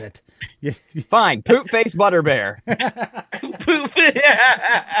minute. Yeah. Fine. Poop face butter bear. Poop.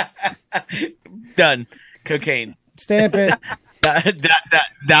 Done. Cocaine. Stamp it.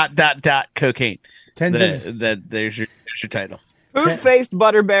 dot cocaine. There's your title. Poop faced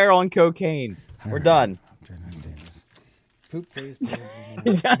butter bear on cocaine. We're done. Poop face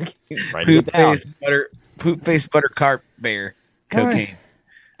butter carp bear cocaine. Right.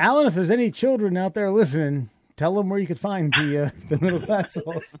 Alan, if there's any children out there listening, tell them where you could find the middle class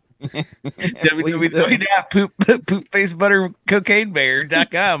souls.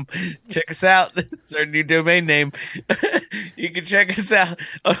 www.poopfacebuttercocainebear.com. Check us out. It's our new domain name. You can check us out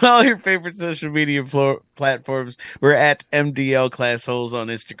on all your favorite social media platforms. We're at MDL Class Holes on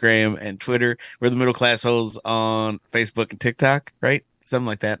Instagram and Twitter. We're the Middle Class Holes on Facebook and TikTok, right? Something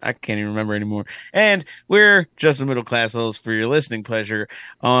like that. I can't even remember anymore. And we're just the Middle Class Holes for your listening pleasure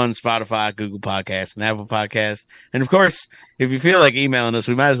on Spotify, Google Podcasts, and Apple Podcasts. And of course, if you feel like emailing us,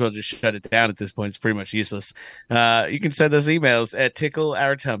 we might as well just shut it down at this point. It's pretty much useless. You can send us emails at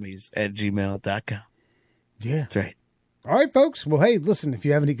tickleourtummies@gmail.com. Yeah. That's right. All right, folks. Well, hey, listen, if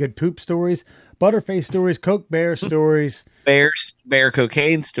you have any good poop stories, butterface stories, Coke Bear stories, bear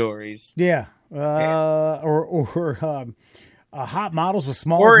cocaine stories. Yeah. Or hot models with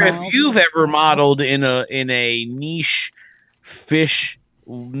small or mouths. If you've ever modeled in a niche fish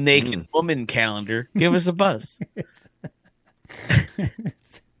naked woman calendar, give us a buzz.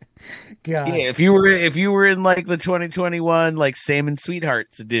 God. Yeah, if you were in like the 2021 like Salmon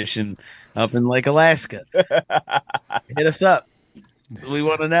Sweethearts edition up in like Alaska, hit us up. We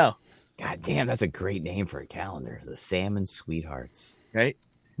want to know. God damn, that's a great name for a calendar. The Salmon Sweethearts, right?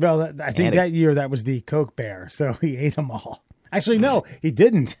 Well, I think that year that was the Coke Bear, so he ate them all. Actually, no, he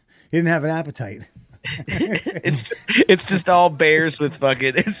didn't. He didn't have an appetite. It's just all bears with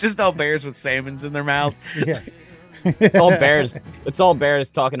salmons in their mouths. Yeah. It's all bears. It's all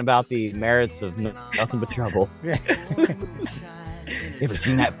bears talking about the merits of nothing but trouble. Yeah. You ever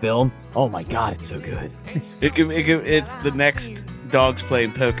seen that film? Oh my god, it's so good. It's the next dogs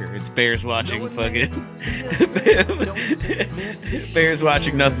playing poker. It's bears watching fucking bears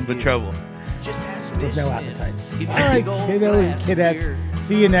watching nothing but trouble. With no appetites. All right, kiddos and kidettes.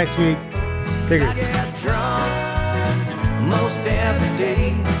 See you next week. Take I get drunk most every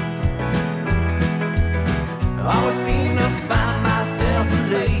day. I always seem to find myself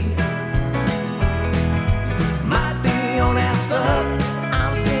late. Might be on as fuck,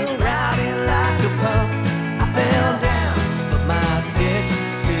 I'm still riding like a pup. I fell down, but my dick's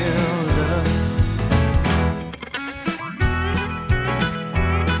still up.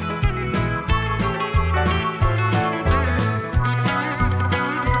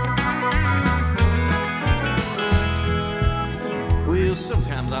 Well,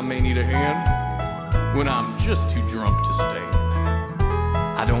 sometimes I may need a hand when I'm just too drunk to stand.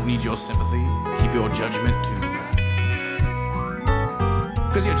 I don't need your sympathy, keep your judgment too.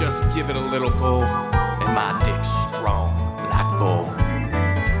 'Cause you just give it a little pull, and my dick's strong like bull,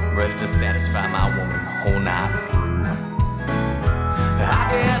 ready to satisfy my woman whole night through. I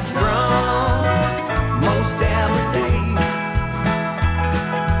get drunk most every day.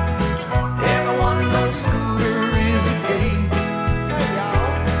 Everyone knows Scooter is a gay.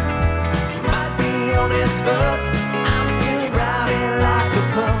 Might be on his fuck, I'm still riding like a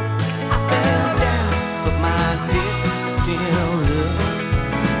pup. I fell down, but my dick's still up.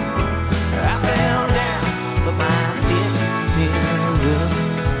 I fell down, but my dick's still up.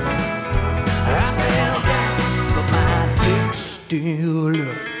 I fell down, but my dick's still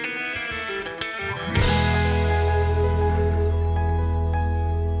up.